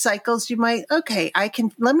different life cycles, you might,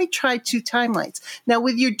 let me try 2 timelines. Now,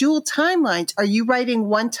 with your dual timelines, are you writing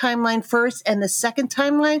one timeline first and the second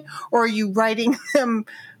timeline, or are you writing them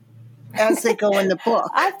as they go in the book?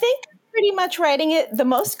 I think pretty much writing it the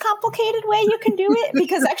most complicated way you can do it,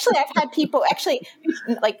 because actually I've had people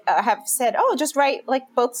have said, oh, just write like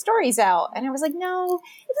both stories out. And I was like, no,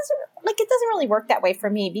 it doesn't really work that way for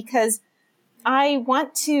me, because I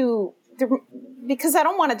want to, because I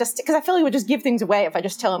don't want to because I feel like it would just give things away if I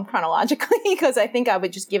just tell them chronologically, because I think I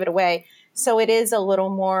would just give it away. So it is a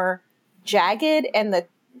little more jagged, and and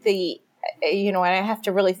I have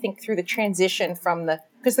to really think through the transition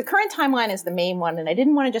because the current timeline is the main one, and I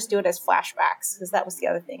didn't want to just do it as flashbacks, because that was the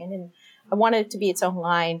other thing. I wanted it to be its own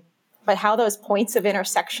line, but how those points of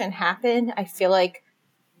intersection happen, I feel like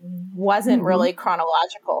wasn't really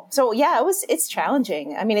chronological. So it's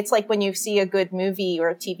challenging. I mean, it's like when you see a good movie or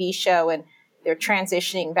a TV show and they're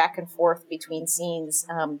transitioning back and forth between scenes,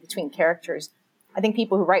 between characters. I think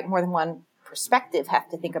people who write more than one perspective have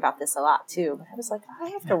to think about this a lot too. But I was like, I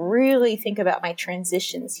have to really think about my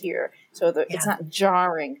transitions here so that it's not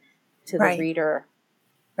jarring to the reader.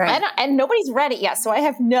 Right. And nobody's read it yet, so I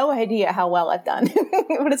have no idea how well I've done,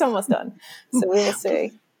 but it's almost done. So we'll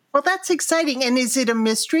see. Well, that's exciting. And is it a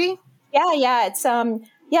mystery? Yeah.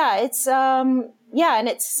 And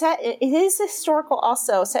it's set, it is historical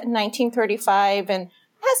also, set in 1935, and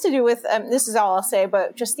has to do with, this is all I'll say,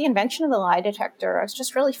 but just the invention of the lie detector. I was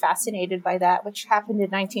just really fascinated by that, which happened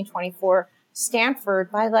in 1924,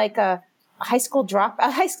 Stanford, by like a high school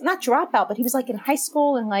not dropout, but he was like in high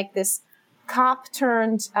school and like this cop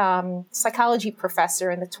turned psychology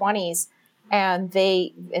professor in the 1920s. And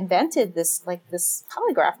they invented this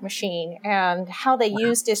polygraph machine, and how they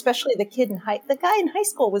used, especially the guy in high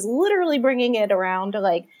school was literally bringing it around to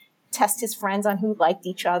like test his friends on who liked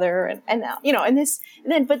each other.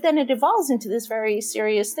 But then it evolves into this very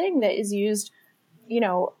serious thing that is used,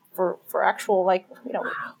 for actual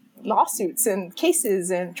lawsuits and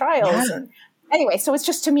cases and trials. Yeah. And anyway, so it's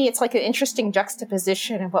just, to me, it's like an interesting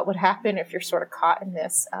juxtaposition of what would happen if you're sort of caught in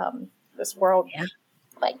this world. Yeah.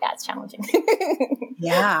 Like, that's challenging.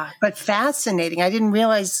 Yeah, but fascinating. I didn't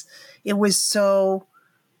realize it was so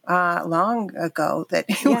long ago that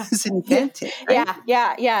it was invented. Right?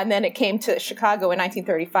 Yeah. And then it came to Chicago in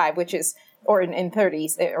 1935, or in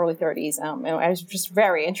 30s, early 30s. And I was just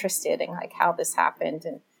very interested in like how this happened,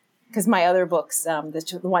 and because my other books,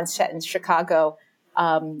 the ones set in Chicago,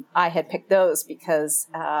 I had picked those because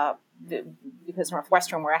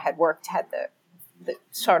Northwestern, where I had worked, had the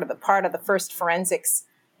sort of the part of the first forensics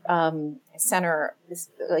center,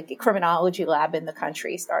 like a criminology lab in the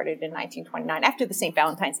country, started in 1929 after the St.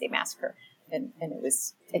 Valentine's Day Massacre. And it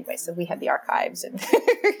was, anyway, so we had the archives and,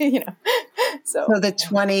 So the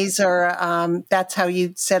 20s are, that's how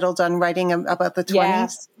you settled on writing about the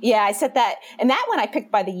 20s? Yeah, I said that. And that one I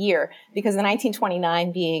picked by the year because the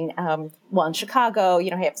 1929 being, in Chicago,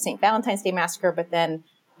 you have St. Valentine's Day Massacre, but then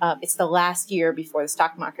it's the last year before the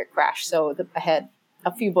stock market crash. So I had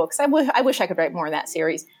a few books. I wish I could write more in that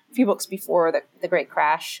series. A few books before the great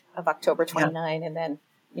crash of October 29, and then,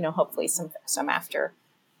 hopefully some after.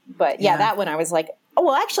 But that one I was like,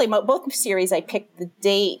 actually, both series I picked the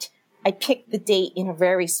date in a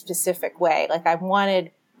very specific way. Like I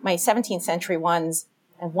wanted my 17th century ones,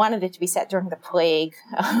 I wanted it to be set during the plague,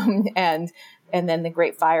 and then the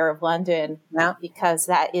Great Fire of London, because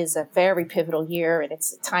that is a very pivotal year. And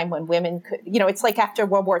it's a time when women could, it's like after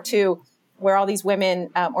World War II, where all these women,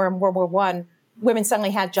 or in World War I, women suddenly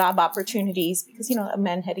had job opportunities because,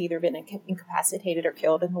 men had either been incapacitated or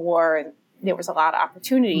killed in the war, and there was a lot of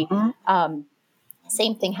opportunity. Mm-hmm.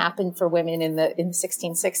 Same thing happened for women in the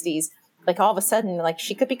 1660s. Like all of a sudden, like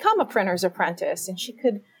she could become a printer's apprentice and she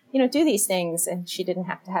could, do these things, and she didn't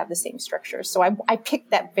have to have the same structures. So I picked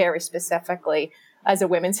that very specifically as a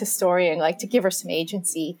women's historian, like to give her some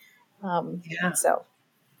agency. So.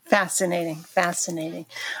 Fascinating.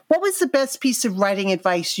 What was the best piece of writing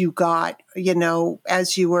advice you got,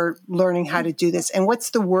 as you were learning how to do this? And what's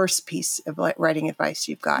the worst piece of writing advice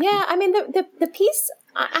you've got? Yeah, I mean, the piece,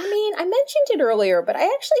 I mentioned it earlier, but I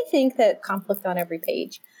actually think that conflict on every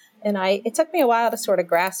page. And it took me a while to sort of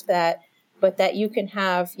grasp that, but that you can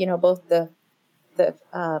have, both the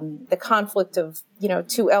conflict of,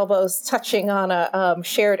 two elbows touching on a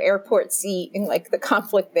shared airport seat, and like the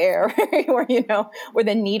conflict there where, where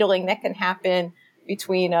the needling that can happen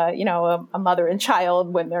between, a mother and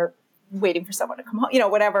child when they're waiting for someone to come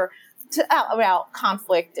home, whatever, about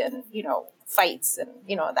conflict and, fights and,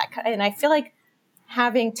 that kind of, and I feel like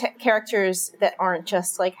having characters that aren't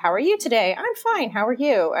just like, how are you today? I'm fine. How are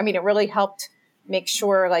you? I mean, it really helped make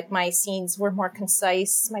sure like my scenes were more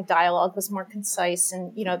concise, my dialogue was more concise,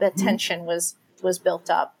 and the tension was built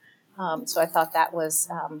up. So I thought that was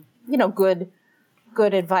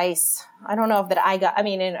good advice. I don't know if that I got. I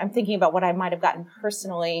mean, and I'm thinking about what I might have gotten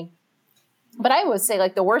personally, but I would say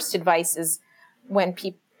like the worst advice is when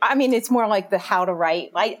people. I mean, it's more like the how to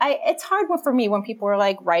write. It's hard for me when people are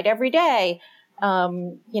like, write every day.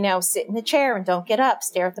 Sit in the chair and don't get up,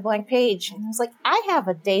 stare at the blank page. And I was like, I have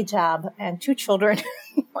a day job and 2 children.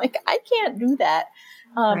 Like, I can't do that.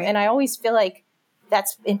 Right. And I always feel like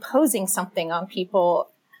that's imposing something on people.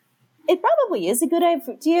 It probably is a good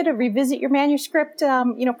idea to revisit your manuscript,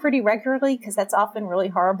 pretty regularly, because that's often really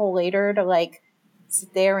horrible later to like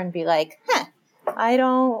sit there and be like, I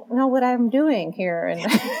don't know what I'm doing here. And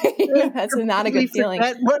that's not a good feeling.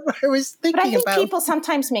 What I was thinking about. But I think about. people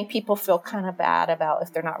sometimes make people feel kind of bad about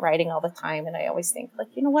if they're not writing all the time. And I always think like,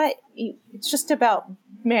 you know what? It's just about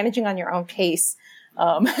managing on your own pace,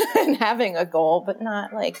 and having a goal, but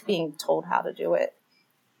not like being told how to do it.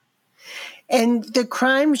 And the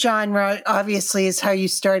crime genre obviously is how you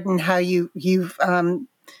started and how you've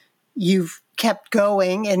kept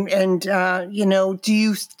going, and do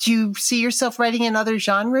you see yourself writing in other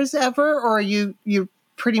genres ever, or are you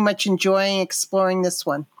pretty much enjoying exploring this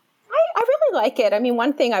one? I really like it. I mean,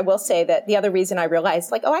 one thing I will say that the other reason I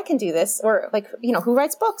realized like, I can do this, or like, who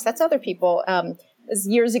writes books? That's other people. Was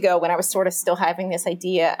years ago when I was sort of still having this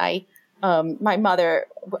idea. My mother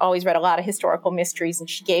always read a lot of historical mysteries, and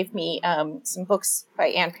she gave me some books by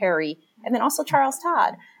Anne Perry and then also Charles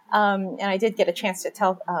Todd. And I did get a chance to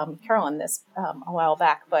tell Carolyn this a while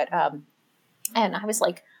back, but and I was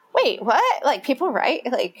like, wait, what? Like people write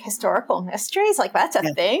like historical mysteries? Like that's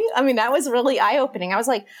a thing? I mean, that was really eye-opening. I was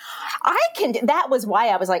like, that was why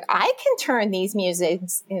I was like, I can turn these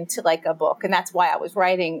musings into like a book. And that's why I was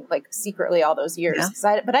writing like secretly all those years.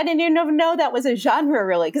 Yeah. But I didn't even know that was a genre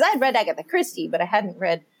really. Because I had read Agatha Christie, but I hadn't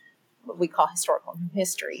read what we call historical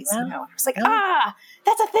mysteries. Yeah. I was like,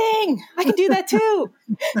 that's a thing. I can do that too.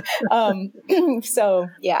 So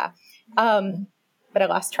yeah. But I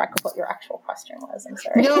lost track of what your actual question was. I'm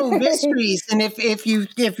sorry. No, mysteries. And if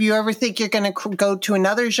you ever think you're going to go to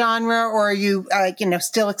another genre, or are you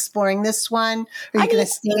still exploring this one? Are you going to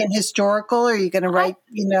stay in historical, or are you going to write?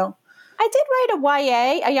 I did write a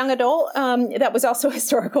YA, a young adult, that was also a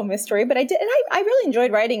historical mystery. But I did, and I really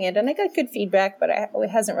enjoyed writing it, and I got good feedback. But it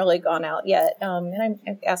hasn't really gone out yet. And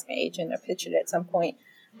I asked my agent to pitch it at some point.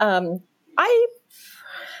 I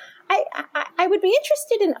would be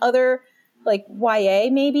interested in other. Like YA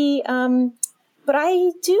maybe, but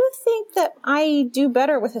I do think that I do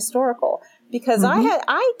better with historical because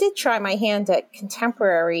I did try my hand at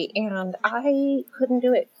contemporary and I couldn't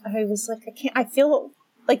do it. I was like, I feel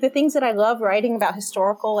like the things that I love writing about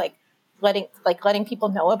historical, like letting people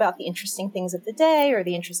know about the interesting things of the day or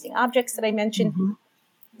the interesting objects that I mentioned. Mm-hmm.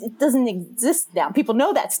 It doesn't exist now. People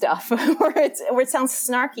know that stuff, or it sounds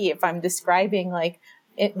snarky if I'm describing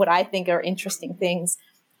what I think are interesting things.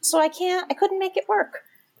 So I couldn't make it work.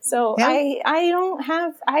 So Yeah.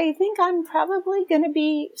 I think I'm probably going to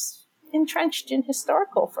be entrenched in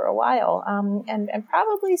historical for a while, and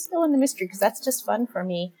probably still in the mystery, because that's just fun for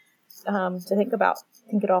me, to think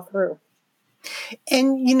it all through.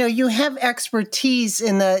 And, you have expertise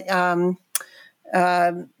in the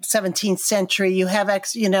 17th century. You have,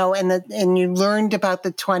 and you learned about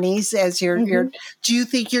the 20s as your, do you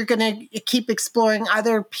think you're going to keep exploring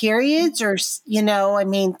other periods or,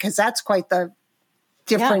 because that's quite the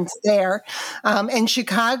difference there. And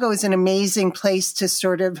Chicago is an amazing place to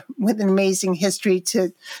sort of, with an amazing history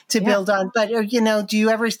to build on. But, do you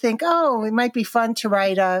ever think, it might be fun to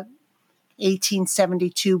write a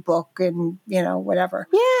 1872 book and, whatever?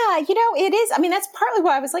 Yeah, it is. I mean, that's partly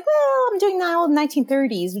why I was like, well, I'm doing now in the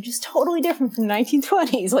 1930s, which is totally different from the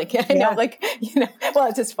 1920s. Well,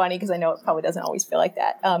 it's just funny because I know it probably doesn't always feel like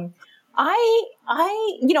that. A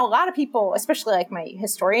lot of people, especially like my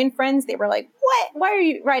historian friends, they were like, what? Why are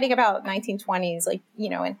you writing about 1920s?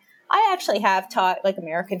 And I actually have taught like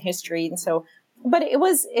American history. And so, but it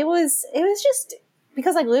was just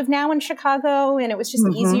because I live now in Chicago, and it was just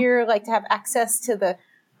easier, like, to have access to the,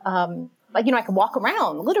 I can walk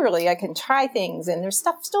around, literally, I can try things, and there's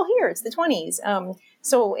stuff still here. It's the 20s.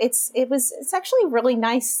 So it's actually really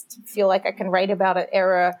nice to feel like I can write about an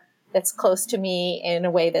era that's close to me in a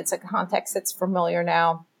way that's a context that's familiar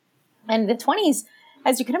now. And the 20s,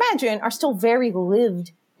 as you can imagine, are still very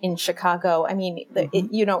lived in Chicago. I mean,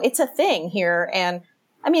 it's a thing here. And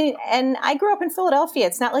I mean, and I grew up in Philadelphia.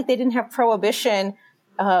 It's not like they didn't have prohibition,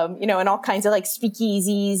 and all kinds of like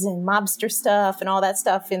speakeasies and mobster stuff and all that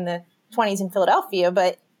stuff in the 20s in Philadelphia.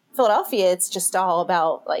 But Philadelphia, it's just all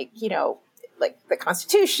about like the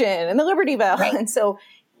Constitution and the Liberty Bell. Right. And so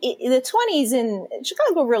the 20s in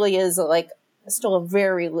Chicago really is still a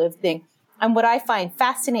very lived thing. And what I find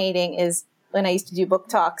fascinating is when I used to do book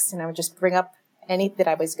talks and I would just bring up that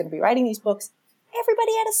I was going to be writing these books,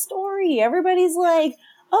 everybody had a story. Everybody's like,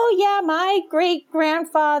 oh yeah, my great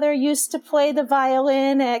grandfather used to play the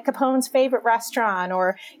violin at Capone's favorite restaurant,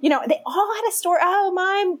 or, they all had a story. Oh,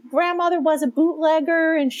 my grandmother was a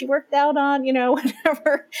bootlegger and she worked out on,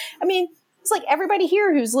 whatever. I mean, it's like everybody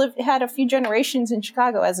here who's had a few generations in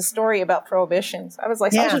Chicago has a story about prohibition. So I was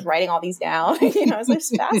like, I was just writing all these down.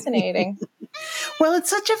 It's fascinating. Well, it's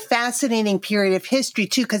such a fascinating period of history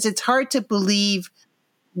too, because it's hard to believe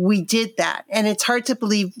we did that. And it's hard to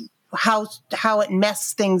believe how it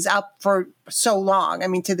messed things up for so long. I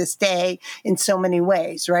mean, to this day in so many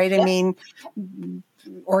ways, right? Yeah. I mean,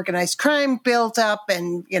 organized crime built up,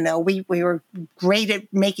 and we were great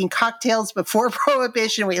at making cocktails before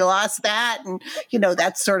Prohibition. We lost that, and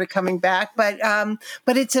that's sort of coming back. But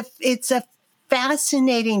it's a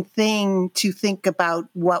fascinating thing to think about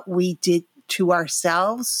what we did to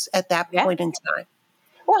ourselves at that point in time.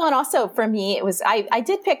 Well, and also for me, it was I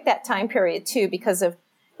did pick that time period too because of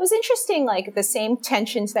it was interesting. Like the same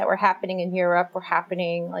tensions that were happening in Europe were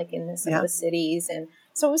happening like in some of the cities, and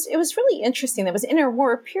so it was really interesting. There was an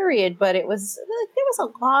interwar period, but there was a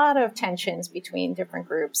lot of tensions between different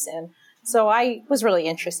groups. And so I was really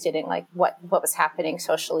interested in like what was happening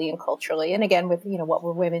socially and culturally. And again, with, what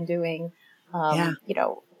were women doing, what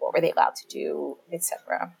were they allowed to do, et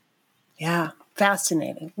cetera. Yeah.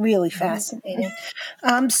 Fascinating. Really fascinating.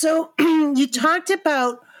 So you talked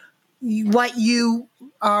about what you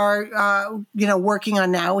are, working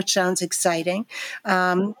on now, which sounds exciting.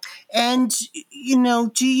 And,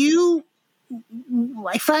 do you,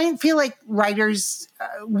 feel like writers,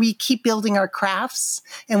 we keep building our crafts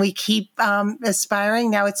and we keep aspiring.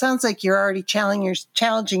 Now, it sounds like you're already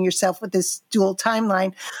challenging yourself with this dual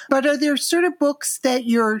timeline, but are there sort of books that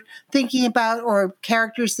you're thinking about or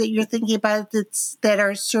characters that you're thinking about that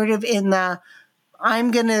are sort of in the,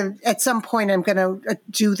 at some point I'm going to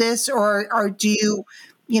do this, or do you,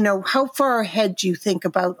 how far ahead do you think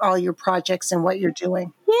about all your projects and what you're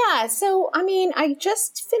doing? Yeah. So, I mean, I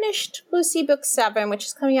just finished Lucy Book 7, which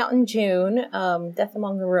is coming out in June, Death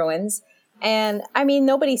Among the Ruins. And I mean,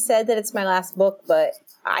 nobody said that it's my last book, but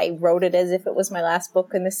I wrote it as if it was my last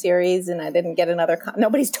book in the series, and I didn't get another,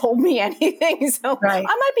 nobody's told me anything. So I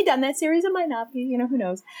might be done that series. I might not be, who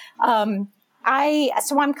knows?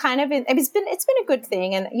 So I'm kind of it's been a good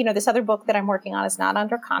thing. And, this other book that I'm working on is not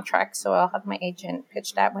under contract. So I'll have my agent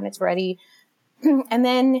pitch that when it's ready. And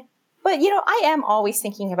then, but, I am always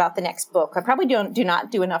thinking about the next book. I probably do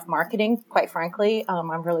not do enough marketing, quite frankly.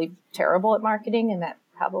 I'm really terrible at marketing, and that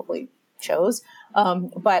probably chose.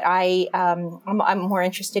 But I'm more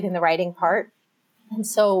interested in the writing part. And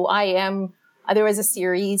so there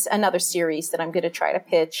was another series that I'm going to try to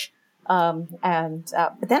pitch. But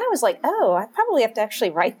then I was like, oh, I probably have to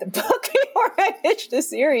actually write the book before I pitch the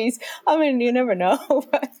series. I mean, you never know.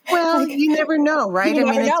 Well, you never know, right? You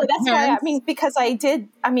never know. That's why, because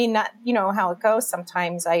not, you know how it goes.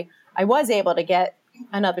 Sometimes I was able to get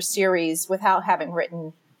another series without having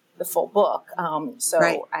written the full book.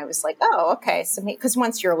 Right. I was like, oh, okay. So, because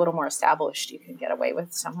once you're a little more established, you can get away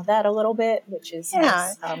with some of that a little bit, which is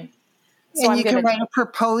nice. And you can write a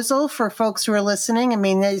proposal for folks who are listening. I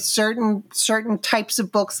mean, there's certain types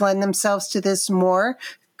of books lend themselves to this more.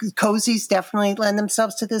 Cozies definitely lend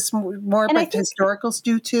themselves to this more, but historicals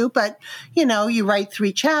do too. But, you know, you write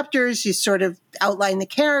 3 chapters, you sort of outline the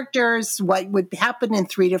characters, what would happen in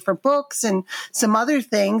 3 different books and some other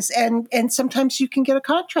things. And sometimes you can get a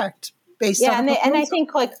contract based on it. And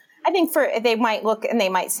they might look and they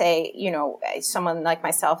might say, you know, someone like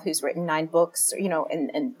myself who's written 9 books, you know,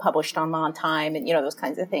 and published on time and, you know, those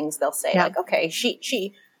kinds of things, they'll say like, okay,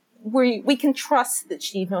 we can trust that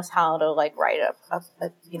she knows how to like write a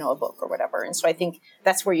book or whatever. And so I think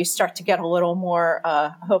that's where you start to get a little more,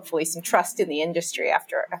 hopefully some trust in the industry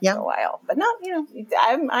after a while, but not, you know,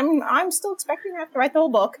 I'm still expecting to have to write the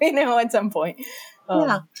whole book, you know, at some point.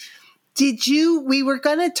 We were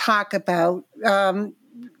going to talk about,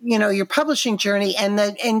 you know, your publishing journey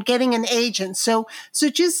and getting an agent. So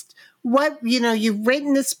just what, you know, you've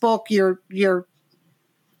written this book, you're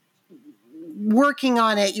working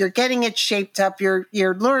on it, you're getting it shaped up, you're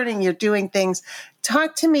learning, you're doing things.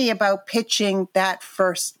 Talk to me about pitching that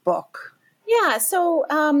first book. Yeah. So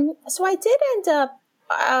I did end up,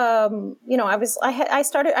 you know, I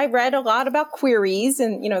read a lot about queries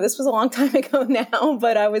and, you know, this was a long time ago now,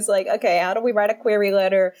 but I was like, okay, how do we write a query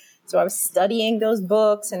letter? So I was studying those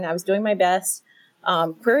books and I was doing my best.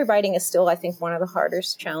 Query writing is still, I think, one of the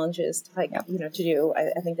hardest challenges to do.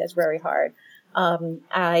 I think that's very hard.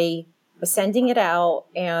 I was sending it out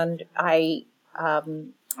and I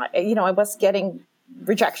was getting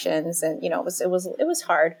rejections and, you know, it was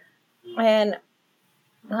hard. And,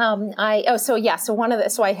 so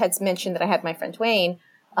I had mentioned that I had my friend Dwayne,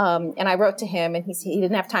 and I wrote to him and he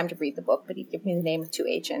didn't have time to read the book, but he gave me the name of 2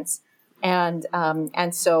 agents. And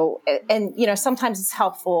you know, sometimes it's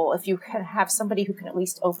helpful if you can have somebody who can at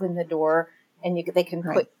least open the door and they can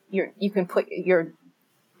put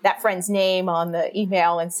that friend's name on the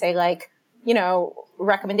email and say like, you know,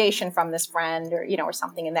 recommendation from this friend or, you know, or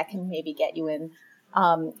something, and that can maybe get you in.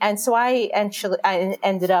 And so I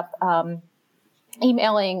ended up,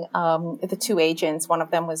 emailing, the 2 agents. One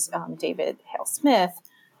of them was, David Hale Smith.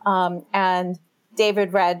 And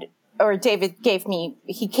David gave me,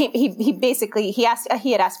 he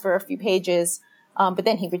had asked for a few pages, but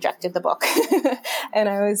then he rejected the book. And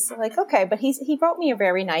I was like, okay, but he wrote me a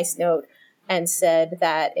very nice note and said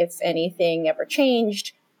that if anything ever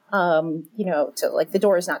changed, you know, to like the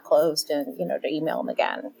door is not closed and, you know, to email him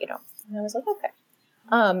again, you know, and I was like, okay.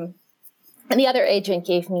 And the other agent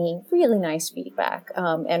gave me really nice feedback,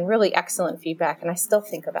 and really excellent feedback. And I still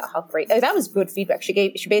think about how great, that was good feedback. She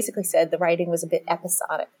basically said the writing was a bit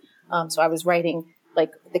episodic. So I was writing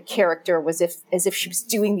like the character was as if she was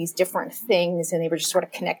doing these different things and they were just sort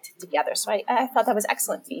of connected together. So I thought that was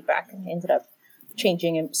excellent feedback and I ended up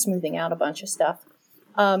changing and smoothing out a bunch of stuff.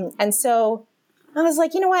 And so I was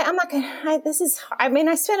like, you know what, I'm not going to, I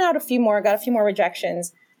sent out got a few more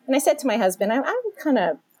rejections. And I said to my husband, I'm going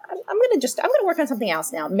to work on something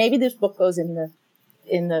else now. Maybe this book goes in the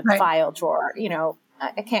right. file drawer. You know,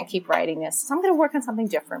 I can't keep writing this. So I'm going to work on something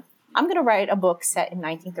different. I'm going to write a book set in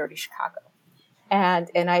 1930 Chicago.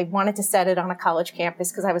 And I wanted to set it on a college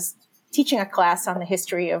campus because I was teaching a class on the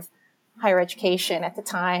history of higher education at the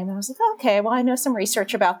time. And I was like, okay, well, I know some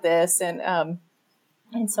research about this. And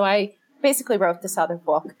so I basically wrote this other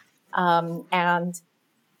book.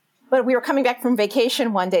 But we were coming back from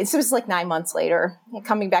vacation one day. This was like 9 months later,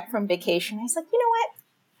 coming back from vacation. I was like, you know what?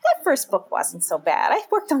 That first book wasn't so bad. I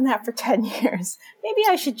worked on that for 10 years. Maybe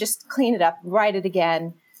I should just clean it up, write it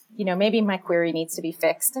again. You know, maybe my query needs to be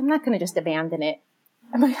fixed. I'm not going to just abandon it.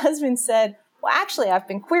 And my husband said, well, actually, I've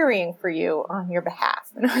been querying for you on your behalf.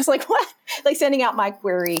 And I was like, what? Like sending out my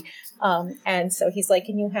query. And so he's like,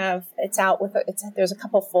 there's a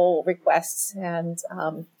couple full requests and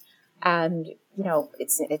you know,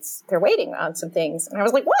 they're waiting on some things. And I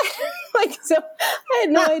was like, what? So I had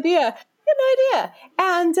no idea.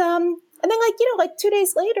 And then 2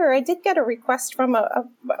 days later, I did get a request from a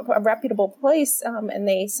reputable place. And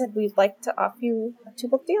they said, we'd like to offer you a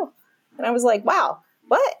 2-book deal. And I was like, wow,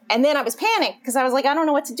 what? And then I was panicked because I was like, I don't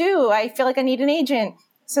know what to do. I feel like I need an agent.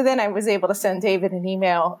 So then I was able to send David an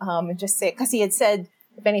email and just say, because he had said,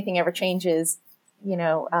 if anything ever changes,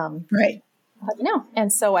 Right. let me know.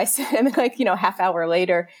 And so I said, and like, half hour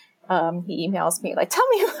later, he emails me like, tell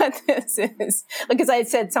me what this is. Because I had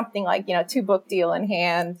said something like, 2-book deal in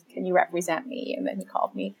hand. Can you represent me? And then he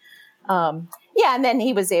called me. And then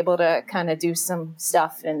he was able to kind of do some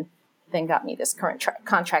stuff and then got me this current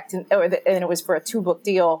contract. And it was for a 2-book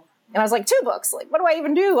deal. And I was like, 2 books? Like, what do I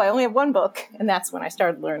even do? I only have 1 book. And that's when I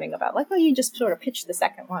started learning about like, you just sort of pitch the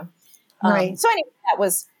second one. Right. So anyway,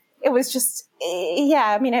 it was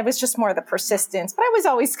just more the persistence, but I was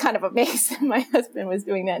always kind of amazed that my husband was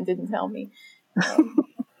doing that and didn't tell me. But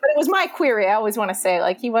it was my query. I always want to say,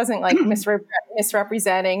 like, he wasn't like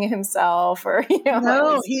misrepresenting himself or,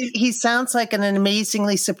 No, he sounds like an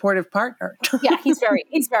amazingly supportive partner. Yeah, he's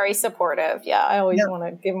very supportive. Yeah. I always want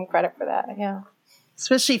to give him credit for that. Yeah.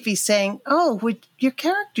 Especially if he's saying, "Oh, would your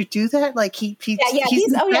character do that?" Like he's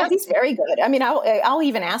very good. I mean, I'll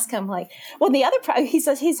even ask him like, well, the other he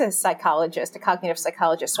says he's a psychologist, a cognitive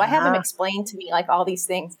psychologist, so I have him explain to me like all these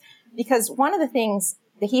things, because one of the things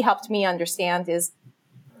that he helped me understand is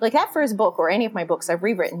like that first book or any of my books I've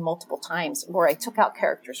rewritten multiple times where I took out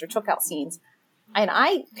characters or took out scenes, and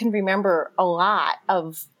I can remember a lot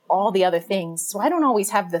of all the other things, so I don't always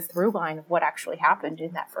have the through line of what actually happened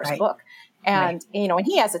in that first book. And, and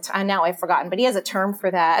he has now I've forgotten, but he has a term for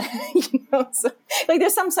that, so like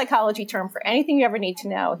there's some psychology term for anything you ever need to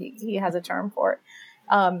know. He has a term for it.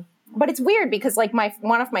 But it's weird because like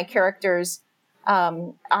one of my characters,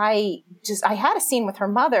 I had a scene with her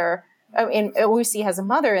mother and Lucy has a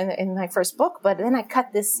mother in my first book, but then I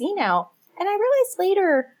cut this scene out and I realized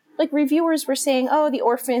later, like reviewers were saying, oh, the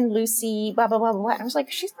orphan Lucy, blah, blah, blah, blah. And I was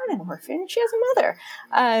like, she's not an orphan. She has a mother.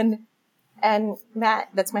 And Matt,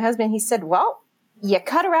 that's my husband, he said, well, you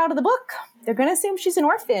cut her out of the book. They're going to assume she's an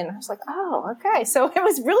orphan. I was like, oh, okay. So it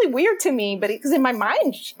was really weird to me, but because in my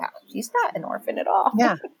mind, she's not an orphan at all.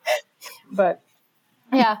 Yeah. But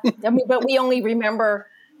yeah, but we only remember,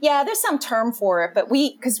 there's some term for it, but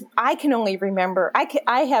because I can only remember,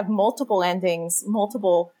 I have multiple endings,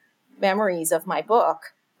 multiple memories of my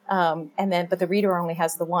book. But the reader only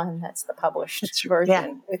has the one that's the published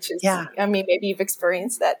version, which is, I mean, maybe you've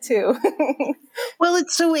experienced that too. Well,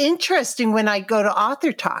 it's so interesting when I go to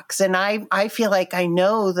author talks and I feel like I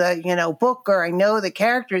know the, book or I know the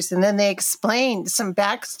characters, and then they explain some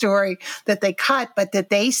backstory that they cut, but that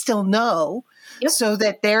they still know so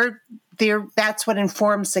that they're that's what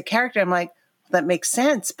informs the character. I'm like, that makes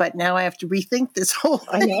sense, but now I have to rethink this whole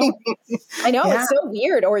thing. I know. It's so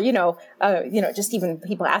weird. Or, just even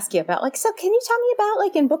people ask you about like, so can you tell me about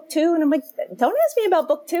like in book 2? And I'm like, don't ask me about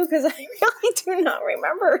book 2 because I really do not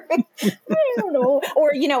remember. I don't know.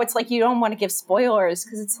 Or, it's like, you don't want to give spoilers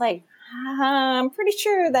because it's like, I'm pretty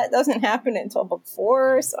sure that doesn't happen until book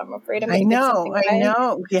 4. So I'm afraid I'm going to get something right. I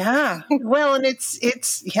know. Yeah. Well, and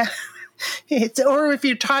it's or if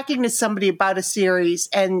you're talking to somebody about a series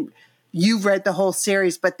and you've read the whole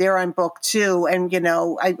series, but they're on book 2. And,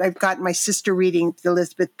 I've got my sister reading the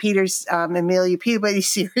Elizabeth Peters, Amelia Peabody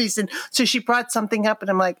series. And so she brought something up and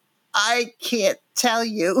I'm like, I can't tell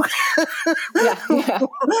you.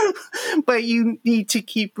 But you need to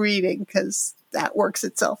keep reading because that works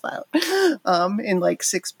itself out in like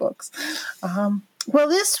 6 books. Well,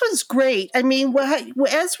 this was great. I mean,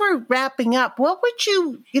 as we're wrapping up, what would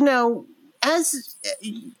you, as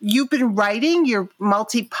you've been writing, you're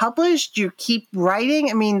multi-published, you keep writing.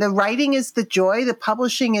 I mean, the writing is the joy. The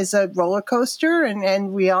publishing is a roller coaster,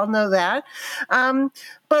 and we all know that.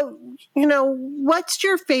 But, what's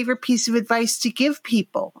your favorite piece of advice to give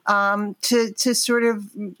people to sort of,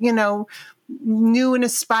 new and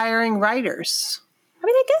aspiring writers? I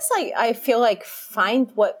mean, I guess I feel like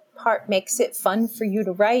find what part makes it fun for you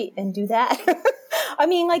to write and do that. I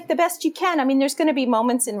mean, like the best you can. I mean, there's going to be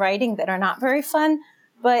moments in writing that are not very fun,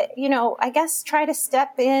 but, I guess try to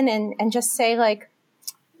step in and just say like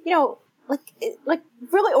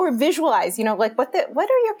really, or visualize, like what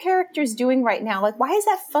are your characters doing right now? Like, why is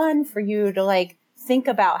that fun for you to like think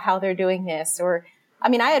about how they're doing this? Or, I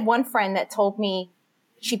mean, I had one friend that told me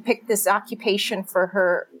she picked this occupation for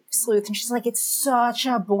her sleuth. And she's like, it's such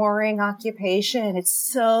a boring occupation. It's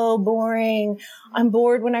so boring. I'm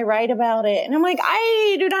bored when I write about it. And I'm like,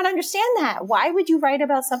 I do not understand that. Why would you write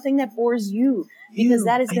about something that bores you? Because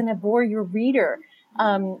that is going to bore your reader.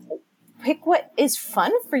 Pick what is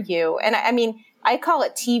fun for you. And I mean, I call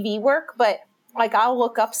it TV work, but like I'll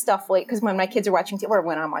look up stuff like, because when my kids are watching TV or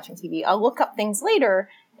when I'm watching TV, I'll look up things later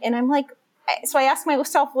and I'm like, so I ask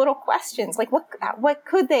myself little questions like what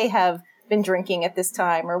could they have been drinking at this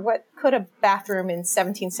time, or what could a bathroom in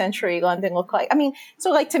 17th century London look like? I mean, so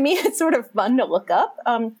like to me, it's sort of fun to look up.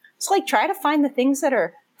 Just like try to find the things that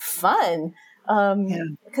are fun.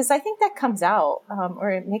 Because I think that comes out, or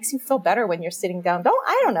it makes you feel better when you're sitting down.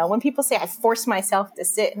 I don't know. When people say I force myself to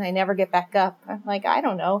sit and I never get back up, I'm like, I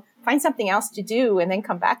don't know. Find something else to do and then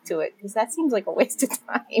come back to it, because that seems like a waste of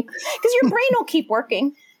time. Because your brain will keep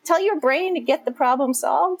working. Tell your brain to get the problem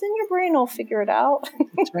solved, and your brain will figure it out.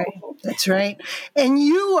 That's right. That's right. And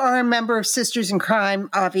you are a member of Sisters in Crime.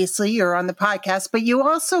 Obviously, you're on the podcast, but you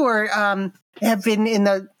also are have been in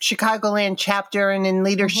the Chicagoland chapter and in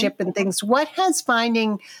leadership and things. What has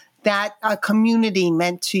finding that community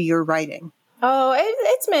meant to your writing? Oh,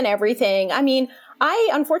 it's meant everything. I mean, I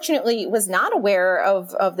unfortunately was not aware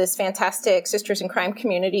of this fantastic Sisters in Crime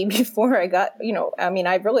community before I got,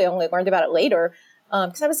 I really only learned about it later.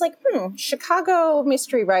 Because I was like, Chicago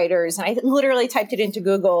mystery writers. And I literally typed it into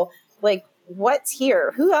Google, like, what's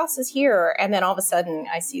here? Who else is here? And then all of a sudden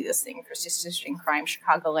I see this thing for Sisters in Crime,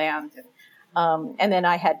 Chicagoland. And then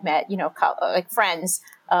I had met, like friends,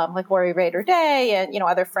 like Lori Rader Day and,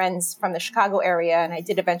 other friends from the Chicago area. And I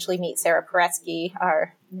did eventually meet Sarah Paretsky,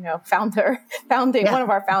 our, one of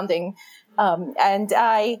our founding. And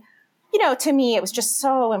I, to me, it was just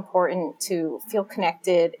so important to feel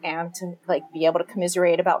connected and to like be able to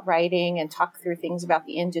commiserate about writing and talk through things about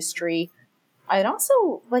the industry. And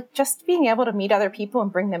also like just being able to meet other people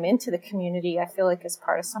and bring them into the community, I feel like is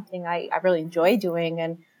part of something I really enjoy doing.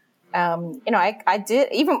 And, I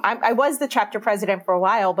was the chapter president for a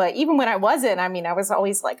while, but even when I wasn't, I was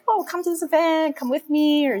always like, oh, come to this event, come with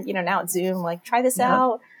me. Or, now it's Zoom, like try this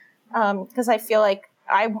out. Because I feel like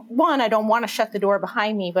I don't want to shut the door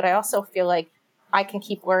behind me, but I also feel like I can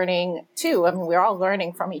keep learning too. We're all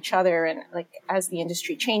learning from each other. And like, as the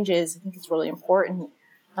industry changes, I think it's really important.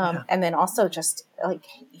 And then also just like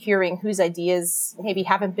hearing whose ideas maybe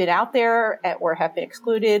haven't been out there or have been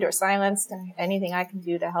excluded or silenced, and anything I can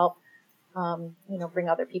do to help, bring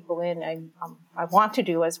other people in. I want to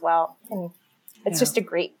do as well. And it's just a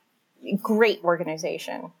great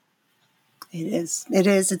organization. It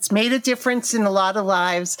is. It's made a difference in a lot of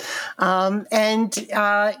lives. I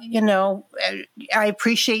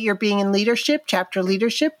appreciate your being in leadership, chapter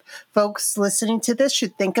leadership. Folks listening to this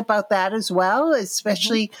should think about that as well,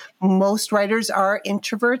 especially most writers are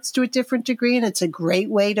introverts to a different degree. And it's a great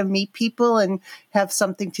way to meet people and have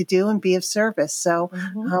something to do and be of service. So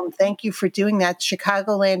thank you for doing that.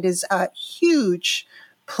 Chicagoland is a huge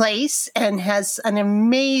place and has an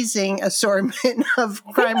amazing assortment of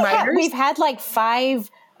crime writers. We've had like 5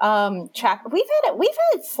 we've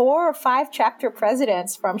had 4 or 5 chapter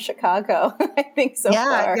presidents from Chicago, I think so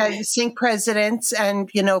far. Yeah, sync presidents, and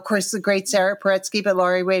of course the great Sarah Paretsky, but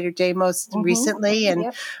Lori Rader Day most recently,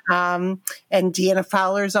 and Deanna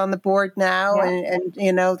Fowler's on the board now, and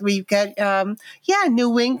we've got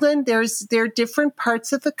New England. There are different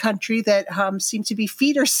parts of the country that seem to be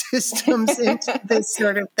feeder systems into this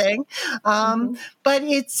sort of thing, but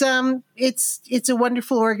it's a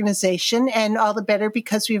wonderful organization, and all the better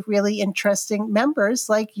because we have really interesting members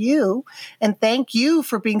like you. And thank you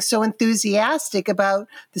for being so enthusiastic about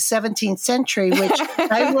the 17th century, which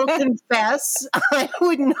I will confess, I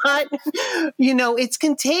would not, it's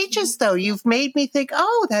contagious though. You've made me think,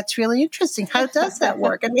 oh, that's really interesting. How does that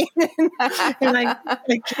work? I mean, and I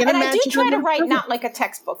can't imagine. I do try to write not like a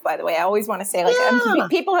textbook, by the way. I always want to say,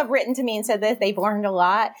 people have written to me and said that they've learned a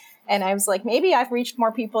lot. And I was like, maybe I've reached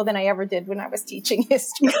more people than I ever did when I was teaching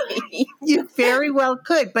history. You very well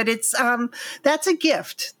could, but it's that's a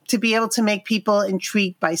gift to be able to make people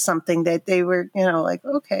intrigued by something that they were, like,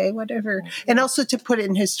 okay, whatever. And also to put it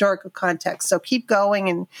in historical context. So keep going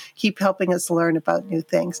and keep helping us learn about new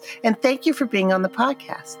things. And thank you for being on the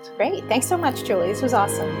podcast. Great. Thanks so much, Julie. This was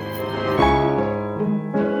awesome.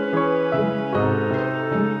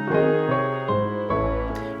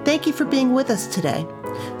 Thank you for being with us today.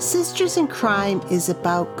 Sisters in Crime is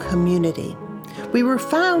about community. We were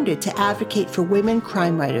founded to advocate for women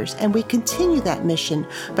crime writers, and we continue that mission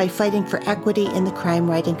by fighting for equity in the crime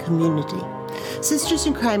writing community. Sisters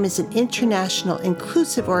in Crime is an international,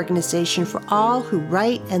 inclusive organization for all who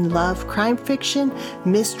write and love crime fiction,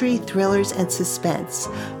 mystery, thrillers, and suspense.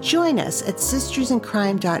 Join us at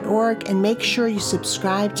sistersincrime.org and make sure you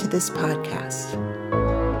subscribe to this podcast.